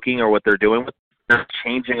they're booking or what they're doing with they're not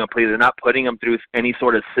changing completely. They're not putting them through any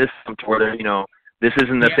sort of system to where they're, this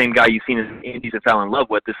isn't the same guy you've seen in the indies and fell in love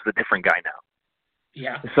with. This is a different guy now.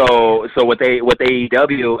 Yeah. So with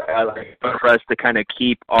AEW, for us to kind of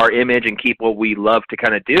keep our image and keep what we love to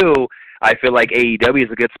kind of do, I feel like AEW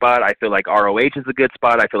is a good spot. I feel like ROH is a good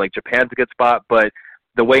spot. I feel like Japan's a good spot, but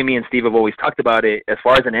the way me and Steve have always talked about it, as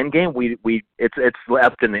far as an end game, it's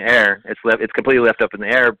left in the air. It's completely left up in the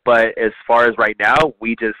air. But as far as right now,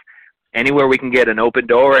 we just anywhere we can get an open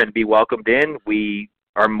door and be welcomed in, we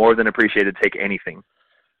are more than appreciated to take anything.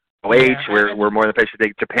 We're more than appreciated to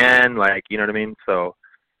take Japan, like you know what I mean. So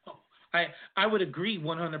I would agree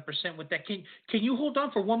 100% with that. Can you hold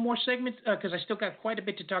on for one more segment because I still got quite a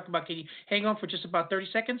bit to talk about. Can you hang on for just about 30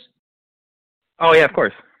 seconds? Oh yeah, of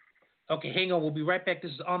course. Okay, hang on. We'll be right back.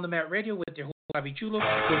 This is On the Mat Radio with your host, Bobby Chulo.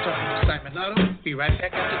 We're talking to Simon Lotto. Be right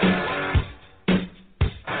back after this.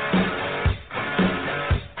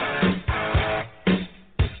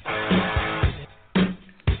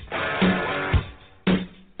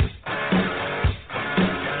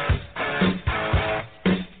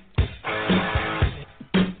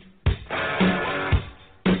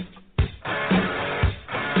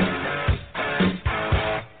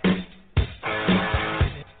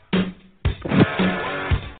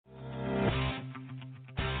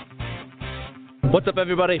 What's up,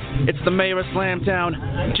 everybody? It's the mayor of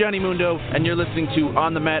Slamtown, Johnny Mundo, and you're listening to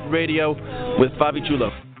On the Mat Radio with Bobby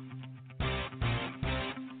Chulo.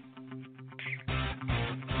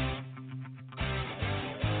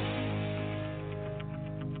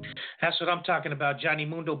 That's what I'm talking about. Johnny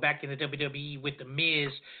Mundo back in the WWE with The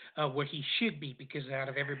Miz, where he should be, because out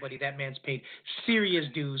of everybody, that man's paid serious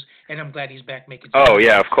dues, and I'm glad he's back making. Oh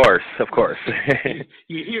yeah, of course.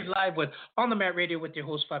 You're here live with On the Mat Radio with your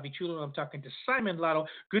host Fabi Chulo. I'm talking to Simon Lotto.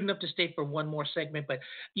 Good enough to stay for one more segment, but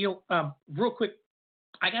real quick,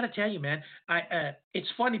 I gotta tell you, man, it's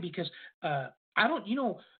funny because I don't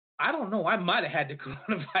know. I might have had the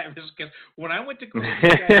coronavirus because when I went to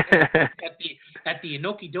at the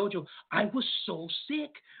Inoki Dojo, I was so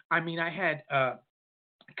sick. I had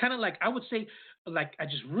kind of like, I would say, like I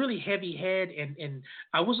just really heavy head and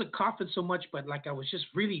I wasn't coughing so much, but like I was just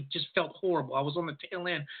felt horrible. I was on the tail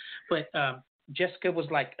end, but Jessica was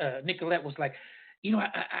like, Nicolette was like,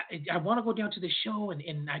 I want to go down to the show,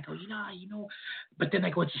 and I go, but then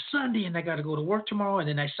I go, it's a Sunday and I got to go to work tomorrow, and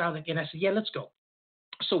then I saw and I said, yeah, let's go.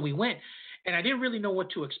 So we went, and I didn't really know what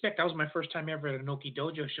to expect. That was my first time ever at an Oki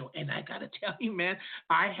Dojo show, and I gotta tell you, man,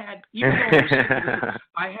 I had even though it was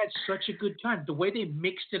I had such a good time. The way they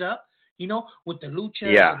mixed it up, with the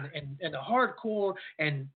luchas and the hardcore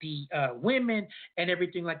and the women and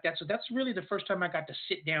everything like that. So that's really the first time I got to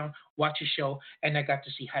sit down, watch a show, and I got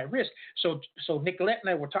to see High Risk. So Nicolette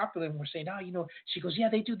and I were talking to them. We're saying, she goes, yeah,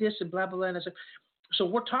 they do this and blah, blah, blah. And I said, so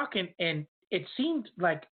we're talking, and it seemed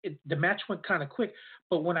like the match went kind of quick.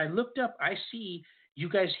 But when I looked up, I see you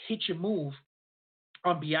guys hit your move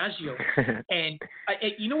on Biagio, and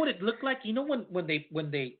you know what it looked like? When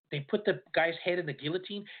they put the guy's head in the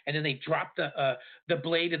guillotine, and then they drop the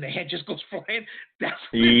blade, and the head just goes flying. That's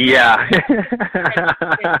yeah.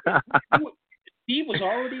 Steve was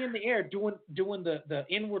already in the air doing the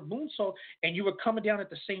inward moonsault, and you were coming down at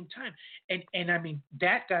the same time, and I mean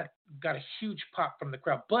that got a huge pop from the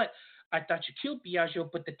crowd. But I thought you killed Biagio,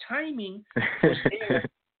 but the timing was there.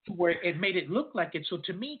 Where it made it look like it. So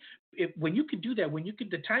to me, when you can do that,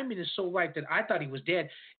 the timing is so right that I thought he was dead.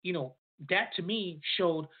 That to me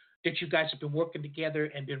showed that you guys have been working together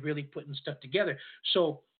and been really putting stuff together.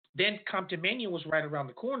 So then Compton Mania was right around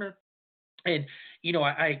the corner, and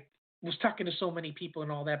I was talking to so many people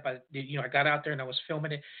and all that, but I got out there and I was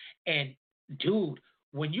filming it, and dude,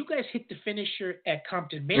 when you guys hit the finisher at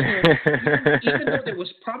Compton Mania, even though there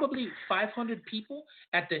was probably 500 people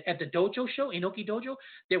at the dojo show, Inoki Dojo,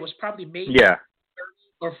 there was probably maybe 30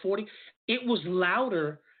 or 40. It was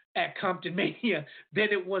louder at Compton Mania than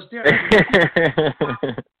it was there.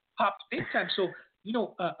 Popped big time. So,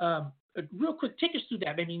 real quick, take us through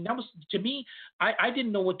that. I mean, that was, to me, I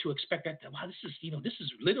didn't know what to expect. I thought, wow, this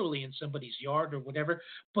is literally in somebody's yard or whatever.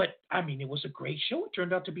 But, I mean, it was a great show. It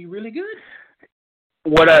turned out to be really good.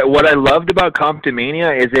 What I loved about Compton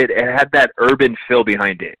Mania is it had that urban feel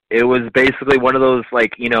behind it. It was basically one of those hey,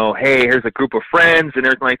 here's a group of friends and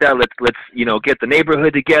everything like that. Let's get the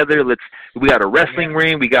neighborhood together. We got a wrestling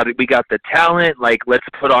ring. We got the talent. Let's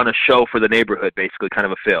put on a show for the neighborhood, basically, kind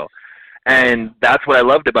of a feel. And that's what I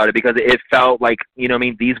loved about it, because it felt like,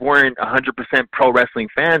 these weren't 100% pro wrestling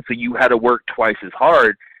fans, so you had to work twice as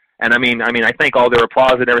hard. And I think all their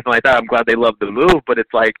applause and everything like that, I'm glad they loved the move, but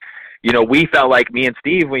it's like, we felt like, me and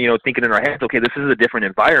Steve, thinking in our heads, okay, this is a different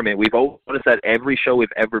environment. We've always noticed that every show we've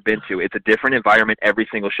ever been to, it's a different environment every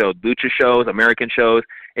single show. Lucha shows, American shows.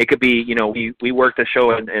 It could be, we worked a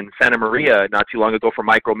show in Santa Maria not too long ago for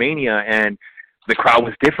Micromania, and the crowd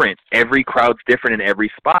was different. Every crowd's different in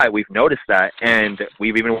every spot. We've noticed that. And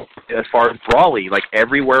we've even, as far as Brawley,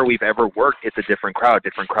 everywhere we've ever worked, it's a different crowd.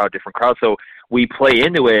 So we play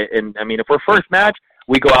into it. And, if we're first match,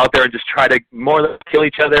 we go out there and just try to more or less kill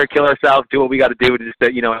each other, kill ourselves, do what we got to do to just,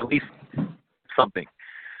 at least something.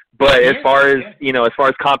 But as far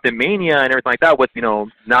as Compton Mania and everything like that, with,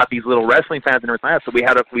 not these little wrestling fans and everything like that,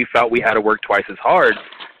 so we felt we had to work twice as hard.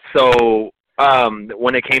 So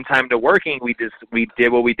when it came time to working, we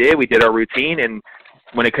did what we did. We did our routine, and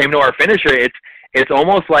when it came to our finisher, it's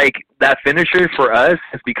almost like that finisher for us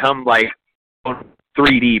has become like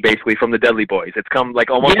 3D, basically, from the Dudley Boys. It's come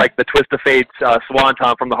almost like the Twist of Fate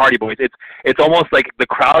Swanton from the Hardy Boys. It's almost like the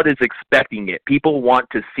crowd is expecting it. People want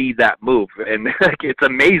to see that move, and it's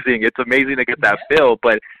amazing. It's amazing to get that feel,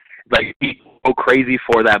 but people go crazy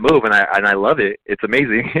for that move, and I love it. It's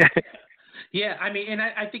amazing. Yeah, and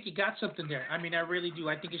I think you got something there. I really do.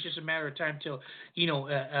 I think it's just a matter of time till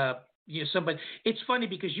somebody. It's funny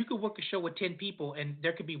because you could work a show with 10 people, and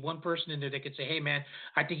there could be one person in there that could say, "Hey, man,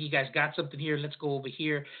 I think you guys got something here. Let's go over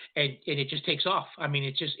here," and it just takes off.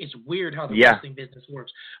 It's weird how the wrestling business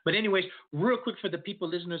works. But anyways, real quick for the people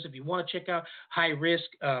listeners, if you want to check out High Risk,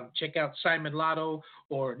 check out Simon Lotto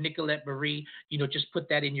or Nicolette Marie. Just put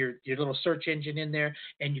that in your little search engine in there,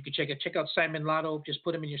 and you can check out Simon Lotto. Just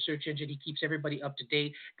put him in your search engine. He keeps everybody up to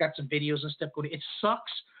date. Got some videos and stuff going. It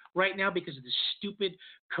sucks right now because of the stupid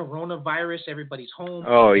coronavirus. Everybody's home.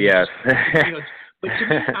 Oh yes. But to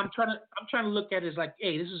me, I'm trying to look at it as like,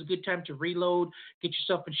 hey, this is a good time to reload, get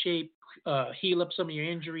yourself in shape, heal up some of your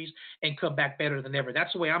injuries, and come back better than ever.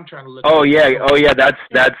 That's the way I'm trying to look at it. Oh yeah,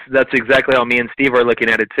 that's exactly how me and Steve are looking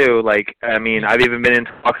at it too. I've even been in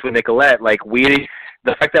talks with Nicolette.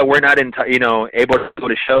 The fact that we're not able to go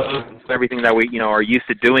to shows, everything that we are used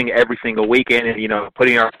to doing every single weekend, and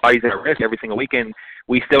putting our bodies at risk every single weekend,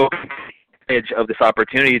 we still advantage of this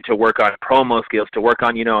opportunity to work on promo skills, to work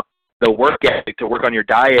on the work ethic, to work on your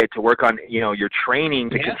diet, to work on your training,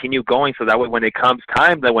 to continue going, so that way when it comes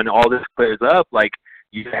time, that when all this clears up,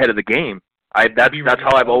 you're ahead of the game. That's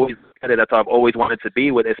how I've always looked at it. That's how I've always wanted to be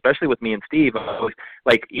with, especially with me and Steve.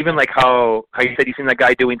 Even how you said you seen that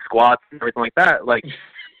guy doing squats and everything like that.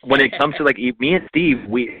 when it comes to like me and Steve,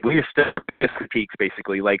 we are still critiques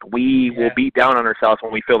basically. Like we will beat down on ourselves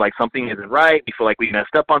when we feel like something isn't right. We feel like we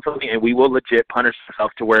messed up on something, and we will legit punish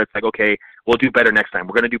ourselves to where it's like, okay, we'll do better next time.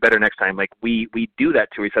 We're gonna do better next time. Like we do that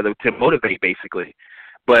to each other to motivate basically.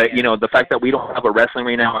 But you know, the fact that we don't have a wrestling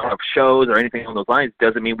right now, have shows or anything along those lines,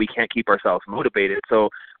 doesn't mean we can't keep ourselves motivated. So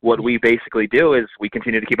what we basically do is we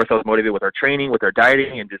continue to keep ourselves motivated with our training, with our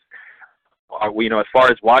dieting, and just you know, as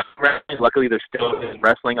far as watching wrestling, luckily there's still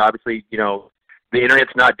wrestling. Obviously, you know, the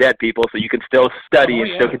internet's not dead, people, so you can still study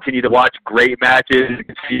and still continue to watch great matches,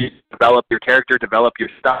 continue to develop your character, develop your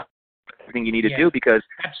stuff, everything you need to do, because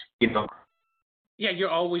you know. Yeah,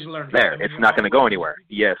 you're always learning. There, it's not going to go anywhere.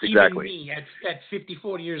 Yes, exactly. Even me, at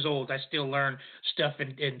 54 years old, I still learn stuff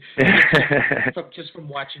and from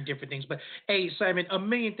watching different things. But hey, Simon, a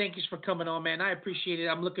million thank yous for coming on, man. I appreciate it.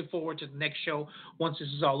 I'm looking forward to the next show once this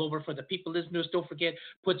is all over. For the people listeners, don't forget,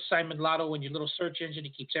 put Simon Lotto in your little search engine.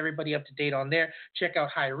 He keeps everybody up to date on there. Check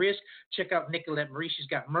out High Risk. Check out Nicolette Marie. She's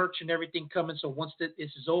got merch and everything coming. So once this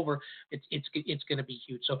is over, it's going to be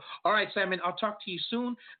huge. So all right, Simon, I'll talk to you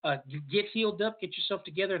soon. You get healed up, get yourself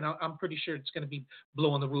together, and I'm pretty sure it's going to be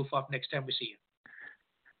blowing the roof off next time we see you.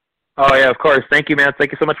 Oh, yeah, of course. Thank you, man.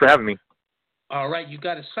 Thank you so much for having me. All right, you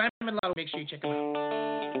got it. Simon Lotto. Make sure you check him out.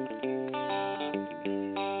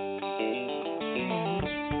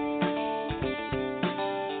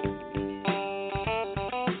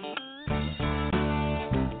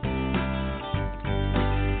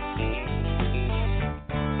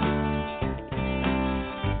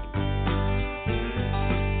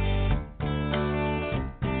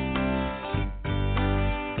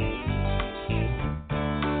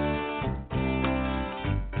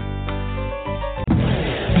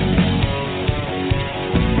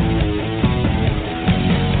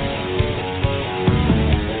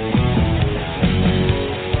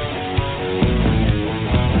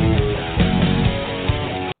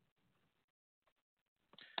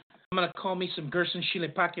 I'm going to call me some Gerson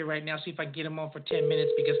Shilipake right now, see if I can get him on for 10 minutes,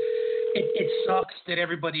 because it sucks that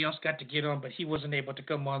everybody else got to get on, but he wasn't able to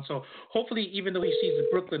come on. So hopefully, even though he sees the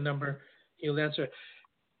Brooklyn number, he'll answer.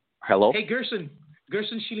 Hello? Hey, Gerson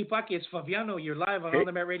Shilipake, it's Fabiano. You're live on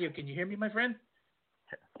the Met Radio. Can you hear me, my friend?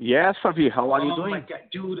 Yes, Fabi. How are you doing? Oh, my God.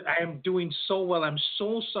 Dude, I am doing so well. I'm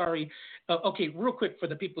so sorry. Okay, real quick for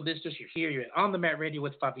the people listeners, you're here. You're on the Mat Radio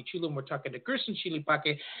with Fabi Chulo, and we're talking to Gerson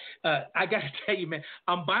Shilipake. I got to tell you, man,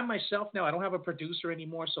 I'm by myself now. I don't have a producer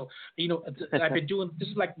anymore. So, you know, I've been doing, this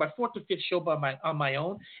is like my fourth or fifth show on my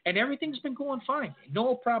own, and everything's been going fine.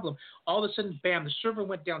 No problem. All of a sudden, bam, the server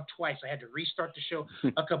went down twice. I had to restart the show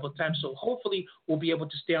a couple of times. So hopefully we'll be able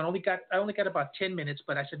to stay on. I only got about 10 minutes,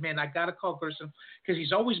 but I said, man, I got to call Gerson because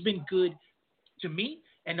he's always been good to me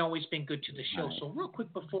and always been good to the show. Right. So real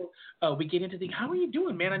quick before we get into how are you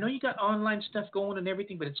doing, man? I know you got online stuff going and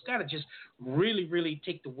everything, but it's got to just really, really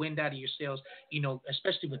take the wind out of your sails, you know,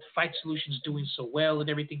 especially with Fight Solutions doing so well and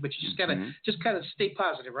everything, but you just got to just kind of stay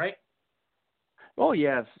positive, right? Oh,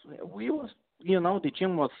 yes. We was, you know, the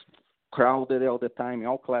gym was crowded all the time,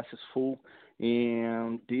 all classes full,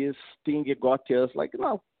 and this thing got us, like, you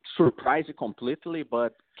know, surprised completely,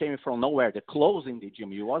 but came from nowhere. The closing the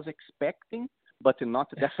gym, you was expecting, but not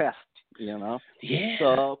that fast, you know. Yeah.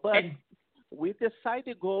 So, but we decided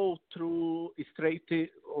to go through straight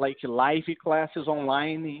like live classes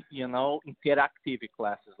online, you know, interactive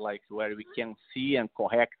classes, like where we can see and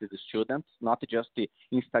correct the students, not just the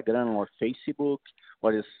Instagram or Facebook,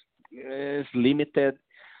 what is limited.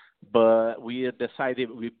 But we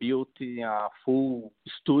decided we built a full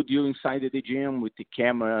studio inside the gym with the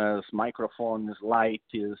cameras, microphones, lights,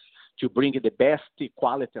 to bring the best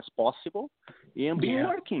quality as possible. And been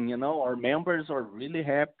working, you know, our members are really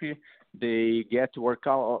happy. They get to work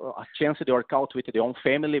out, a chance to work out with their own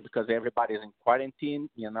family because everybody is in quarantine,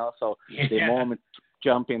 you know, so the moment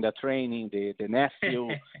jump in the training, the nephew,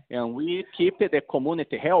 and we keep the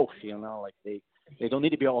community healthy, you know, like they don't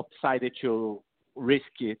need to be outside to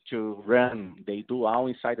risky to run. They do all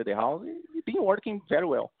inside of the house. It's been working very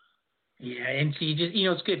well. Yeah, and see, just, you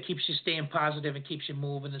know, it's good. Keeps you staying positive and keeps you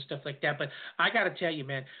moving and stuff like that. But I got to tell you,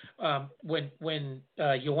 man, when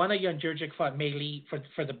Joanna Jędrzejczyk fought Mei Lee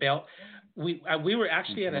for the belt, we were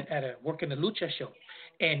actually at a working a lucha show,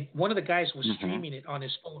 and one of the guys was streaming it on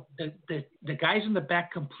his phone. The guys in the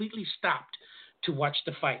back completely stopped to watch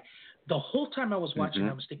the fight. The whole time I was watching,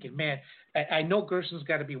 I was thinking, man, I know Gerson's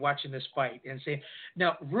got to be watching this fight and saying,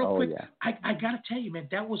 now, real quick, I got to tell you, man,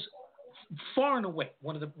 that was far and away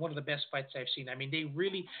one of the best fights I've seen. I mean, it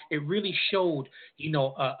really showed, you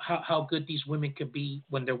know, how good these women could be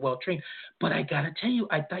when they're well trained. But I got to tell you,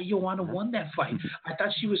 I thought Joanna won that fight. I thought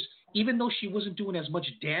she was even though she wasn't doing as much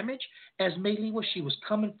damage as Mei Lee was, she was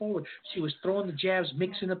coming forward. She was throwing the jabs,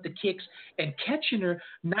 mixing up the kicks, and catching her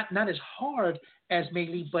not as hard as Mei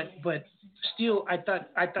Lee, but still, I thought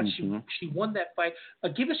she won that fight.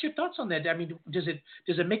 Give us your thoughts on that. I mean, does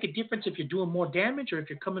it make a difference if you're doing more damage or if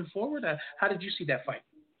you're coming forward? How did you see that fight?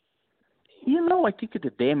 I think the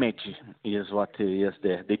damage is what is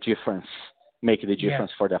the difference, make the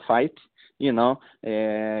difference for the fight.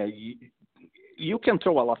 You can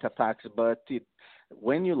throw a lot of attacks, but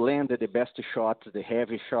when you land the best shot, the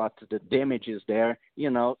heavy shot, the damage is there, you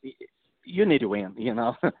need to win,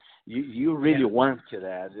 you really want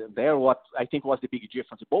that. There, what I think was the big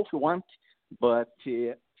difference. Both want, but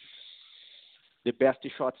the best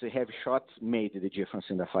shots, the heavy shots made the difference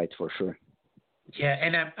in the fight for sure. Yeah,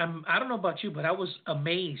 and I don't know about you, but I was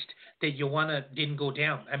amazed that Joanna didn't go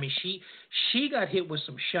down. I mean, she got hit with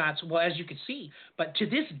some shots, well, as you can see, but to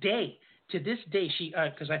this day, she,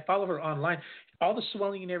 because I follow her online, all the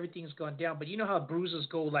swelling and everything's gone down. But you know how bruises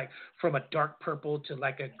go like from a dark purple to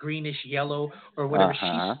like a greenish yellow or whatever.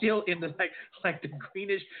 She's still in the like the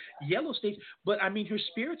greenish yellow stage. But I mean, her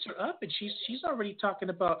spirits are up, and she's already talking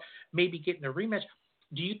about maybe getting a rematch.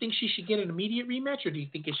 Do you think she should get an immediate rematch, or do you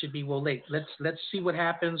think it should be, well, let's see what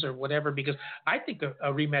happens or whatever? Because I think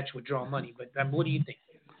a rematch would draw money. But what do you think?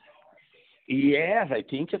 Yes, I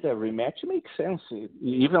think the rematch makes sense.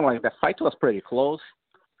 Even like the fight was pretty close.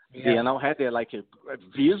 Yeah. Had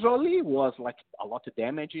visually was like a lot of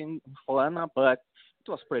damage in Joanna, but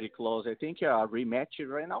it was pretty close. I think a rematch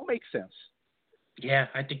right now makes sense. Yeah,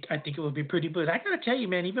 I think it would be pretty good. I gotta tell you,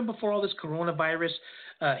 man, even before all this coronavirus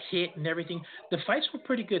hit and everything, the fights were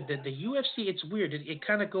pretty good. The UFC, it's weird. It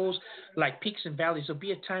kind of goes like peaks and valleys. There'll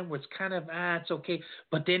be a time where it's kind of it's okay,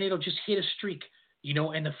 but then it'll just hit a streak,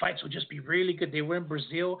 and the fights will just be really good. They were in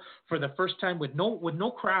Brazil for the first time with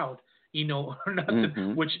no crowd. Or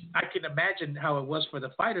nothing, which I can imagine how it was for the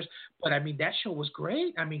fighters. But I mean, that show was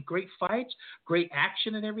great. I mean, great fights, great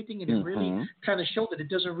action and everything. And it really kind of showed that it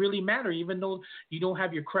doesn't really matter. Even though you don't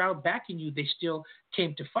have your crowd backing you, they still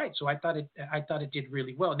came to fight. So I thought it did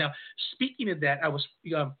really well. Now, speaking of that, I was,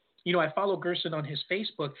 I follow Gerson on his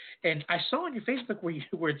Facebook, and I saw on your Facebook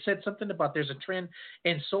where it said something about there's a trend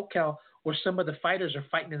in SoCal where some of the fighters are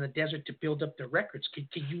fighting in the desert to build up their records.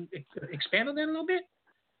 Can you expand on that a little bit?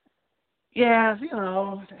 Yeah,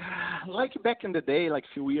 like back in the day, like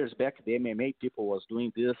a few years back, the MMA people was doing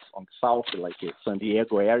this on the south, like San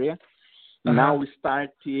Diego area. Now we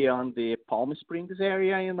start on the Palm Springs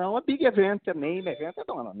area, a big event, a name event. I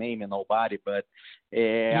don't want to name nobody, but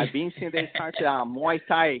I've been seeing they start a Muay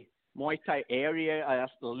Thai area,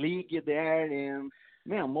 a league there, and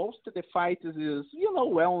man, most of the fighters is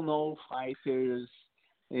well-known fighters.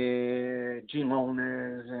 Gym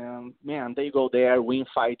owners, and man, they go there, win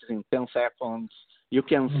fights in 10 seconds. You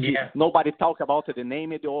can see nobody talk about the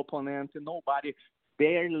name of the opponent, nobody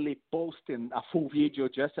barely posting a full video,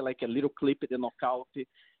 just like a little clip of the knockout,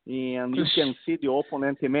 and you can see the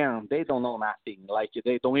opponent, man, they don't know nothing, like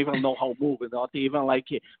they don't even know how to move, not even like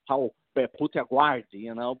how put a guard,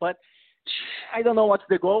 but I don't know what's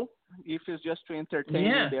the goal. If it's just to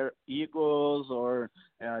entertain their egos or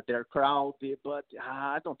their crowd, but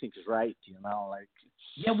I don't think it's right,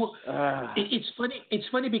 Yeah, well, it's funny. It's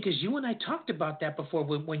funny because you and I talked about that before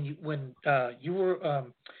when you were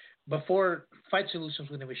before Fight Solutions,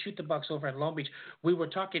 when they would shoot the box over in Long Beach. We were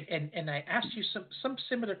talking, and I asked you some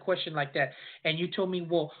similar question like that, and you told me,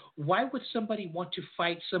 well, why would somebody want to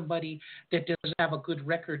fight somebody that doesn't have a good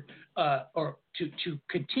record, or to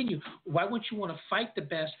continue? Why wouldn't you want to fight the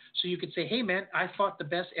best so you could say, hey man, I fought the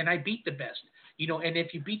best and I beat the best, and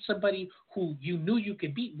if you beat somebody who you knew you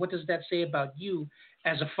could beat, what does that say about you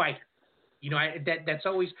as a fighter? That's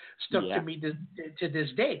always stuck to me to this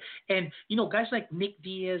day. And, guys like Nick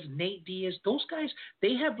Diaz, Nate Diaz, those guys,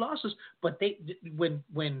 they have losses, but when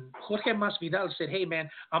Jorge Masvidal said, hey, man,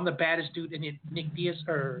 I'm the baddest dude, and Nate Diaz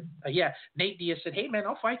said, hey, man,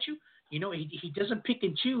 I'll fight you. He doesn't pick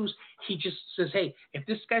and choose. He just says, hey, if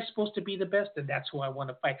this guy's supposed to be the best, then that's who I want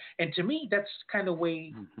to fight. And to me, that's kind of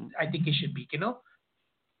way I think it should be,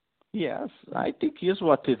 Yes, I think it's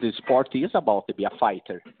what the sport is about, to be a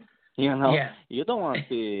fighter. You don't want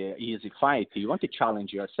the easy fight. You want to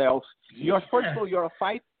challenge yourself. First of all, you're a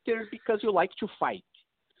fighter because you like to fight.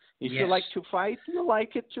 If you like to fight, you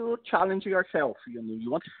like it to challenge yourself. You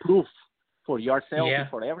want to prove for yourself and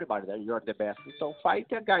for everybody that you're the best. So fight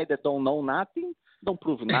a guy that don't know nothing, don't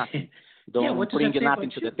prove nothing. Don't bring nothing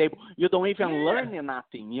to the table. You don't even learn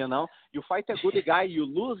nothing, You fight a good guy, you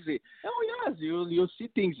lose it. Oh, yes, you see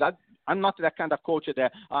things. I'm not that kind of coach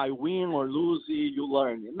that I win or lose, you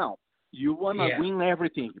learn. No. You want to win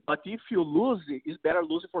everything. But if you lose, it's better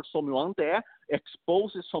losing for someone that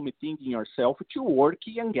exposes something in yourself to work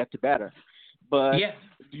and get better. But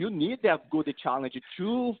you need that good challenge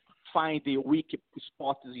to find the weak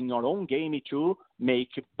spots in your own game to make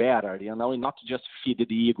it better, and not just feed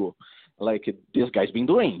the ego like this guy's been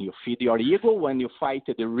doing. You feed your ego when you fight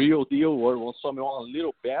the real deal or when someone a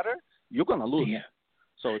little better, you're going to lose. Yeah.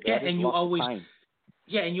 So that is and you always time.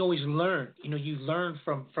 Yeah, and you always learn. You learn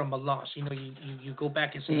from a loss. You go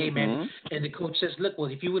back and say, hey man, and the coach says, look,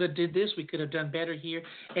 well, if you would have did this, we could have done better here.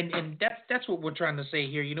 And that's what we're trying to say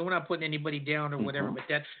here. We're not putting anybody down or whatever, but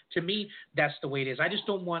that, to me, that's the way it is. I just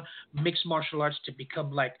don't want mixed martial arts to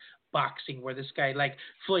become like boxing, where this guy like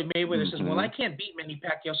Floyd Mayweather says, well, I can't beat Manny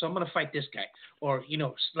Pacquiao, so I'm going to fight this guy, or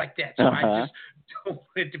like that. So I just don't want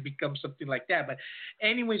it to become something like that. But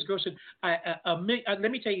anyways, Gerson, let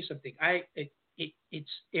me tell you something.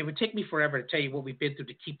 It would take me forever to tell you what we've been through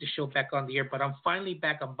to keep the show back on the air, but I'm finally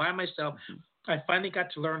back. I'm by myself. I finally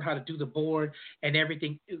got to learn how to do the board and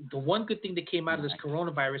everything. The one good thing that came out of this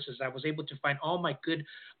coronavirus is I was able to find all my good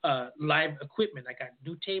live equipment. I got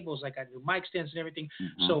new tables, I got new mic stands and everything.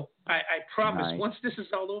 So I promise once this is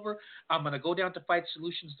all over, I'm going to go down to Fight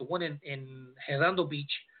Solutions, the one in Redondo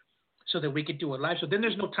Beach, so that we could do it live. So then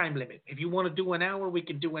there's no time limit. If you want to do an hour, we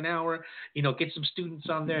can do an hour, get some students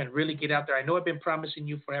on there and really get out there. I know I've been promising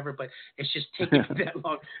you forever, but it's just taking me that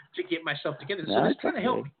long to get myself together. So this kind of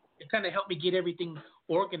helped me. It kind of helped me get everything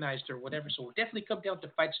organized or whatever. So we'll definitely come down to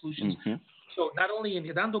Fight Solutions. So not only in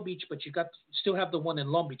Redondo Beach, but you still have the one in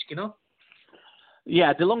Long Beach,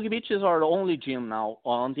 Yeah, the Long Beach is our only gym now.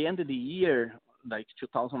 On the end of the year, like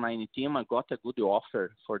 2019, I got a good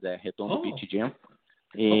offer for the Redondo Beach gym.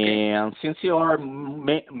 And since you are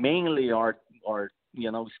mainly our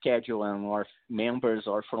schedule and our members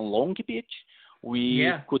are from Long Beach,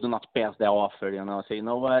 we could not pass that offer. Say, you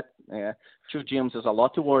know what? 2 gyms is a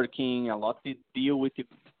lot of working, a lot to deal with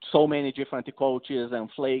so many different coaches and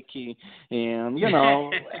flaky, and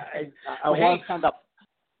I was kind of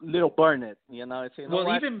little burned. I say, I'm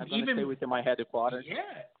gonna stay within my headquarters.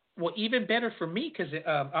 Yeah. Well, even better for me because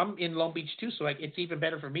I'm in Long Beach too, so it's even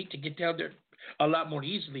better for me to get down there a lot more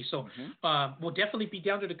easily. So we'll definitely be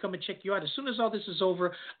down there to come and check you out. As soon as all this is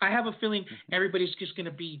over, I have a feeling everybody's just going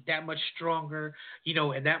to be that much stronger,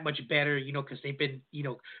 and that much better, because they've been,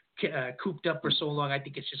 cooped up for so long. I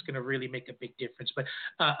think it's just going to really make a big difference. But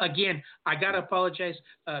again, I got to apologize,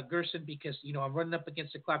 Gerson, because, I'm running up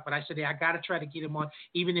against the clock. But I said, I got to try to get him on,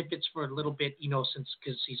 even if it's for a little bit,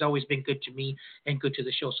 because he's always been good to me and good to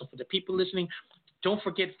the show. So for the people listening, don't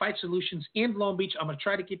forget Fight Solutions in Long Beach. I'm going to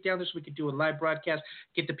try to get down there so we can do a live broadcast,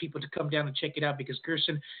 get the people to come down and check it out because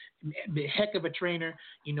Gerson, heck of a trainer.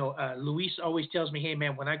 Luis always tells me, hey,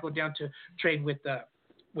 man, when I go down to train with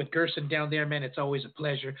Gerson down there, man, it's always a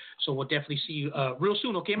pleasure. So we'll definitely see you real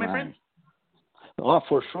soon, okay, my friend? Oh,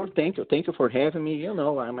 for sure. Thank you. Thank you for having me. I'm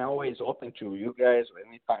always open to you guys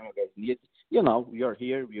anytime you guys need. You're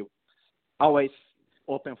here. We're always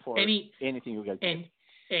open for anything you guys need.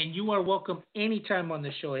 And you are welcome anytime on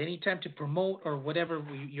the show, anytime to promote or whatever.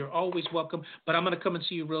 You're always welcome. But I'm going to come and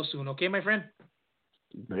see you real soon. Okay, my friend?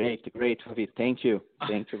 Great, Javi. Thank you.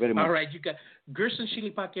 Thank you very much. All right, you got Gerson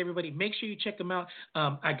Shilipak, everybody. Make sure you check him out.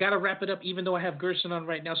 I got to wrap it up, even though I have Gerson on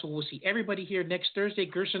right now. So we'll see everybody here next Thursday.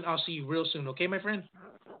 Gerson, I'll see you real soon. Okay, my friend?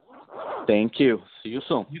 Thank you. See you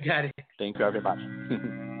soon. You got it. Thank you, everybody.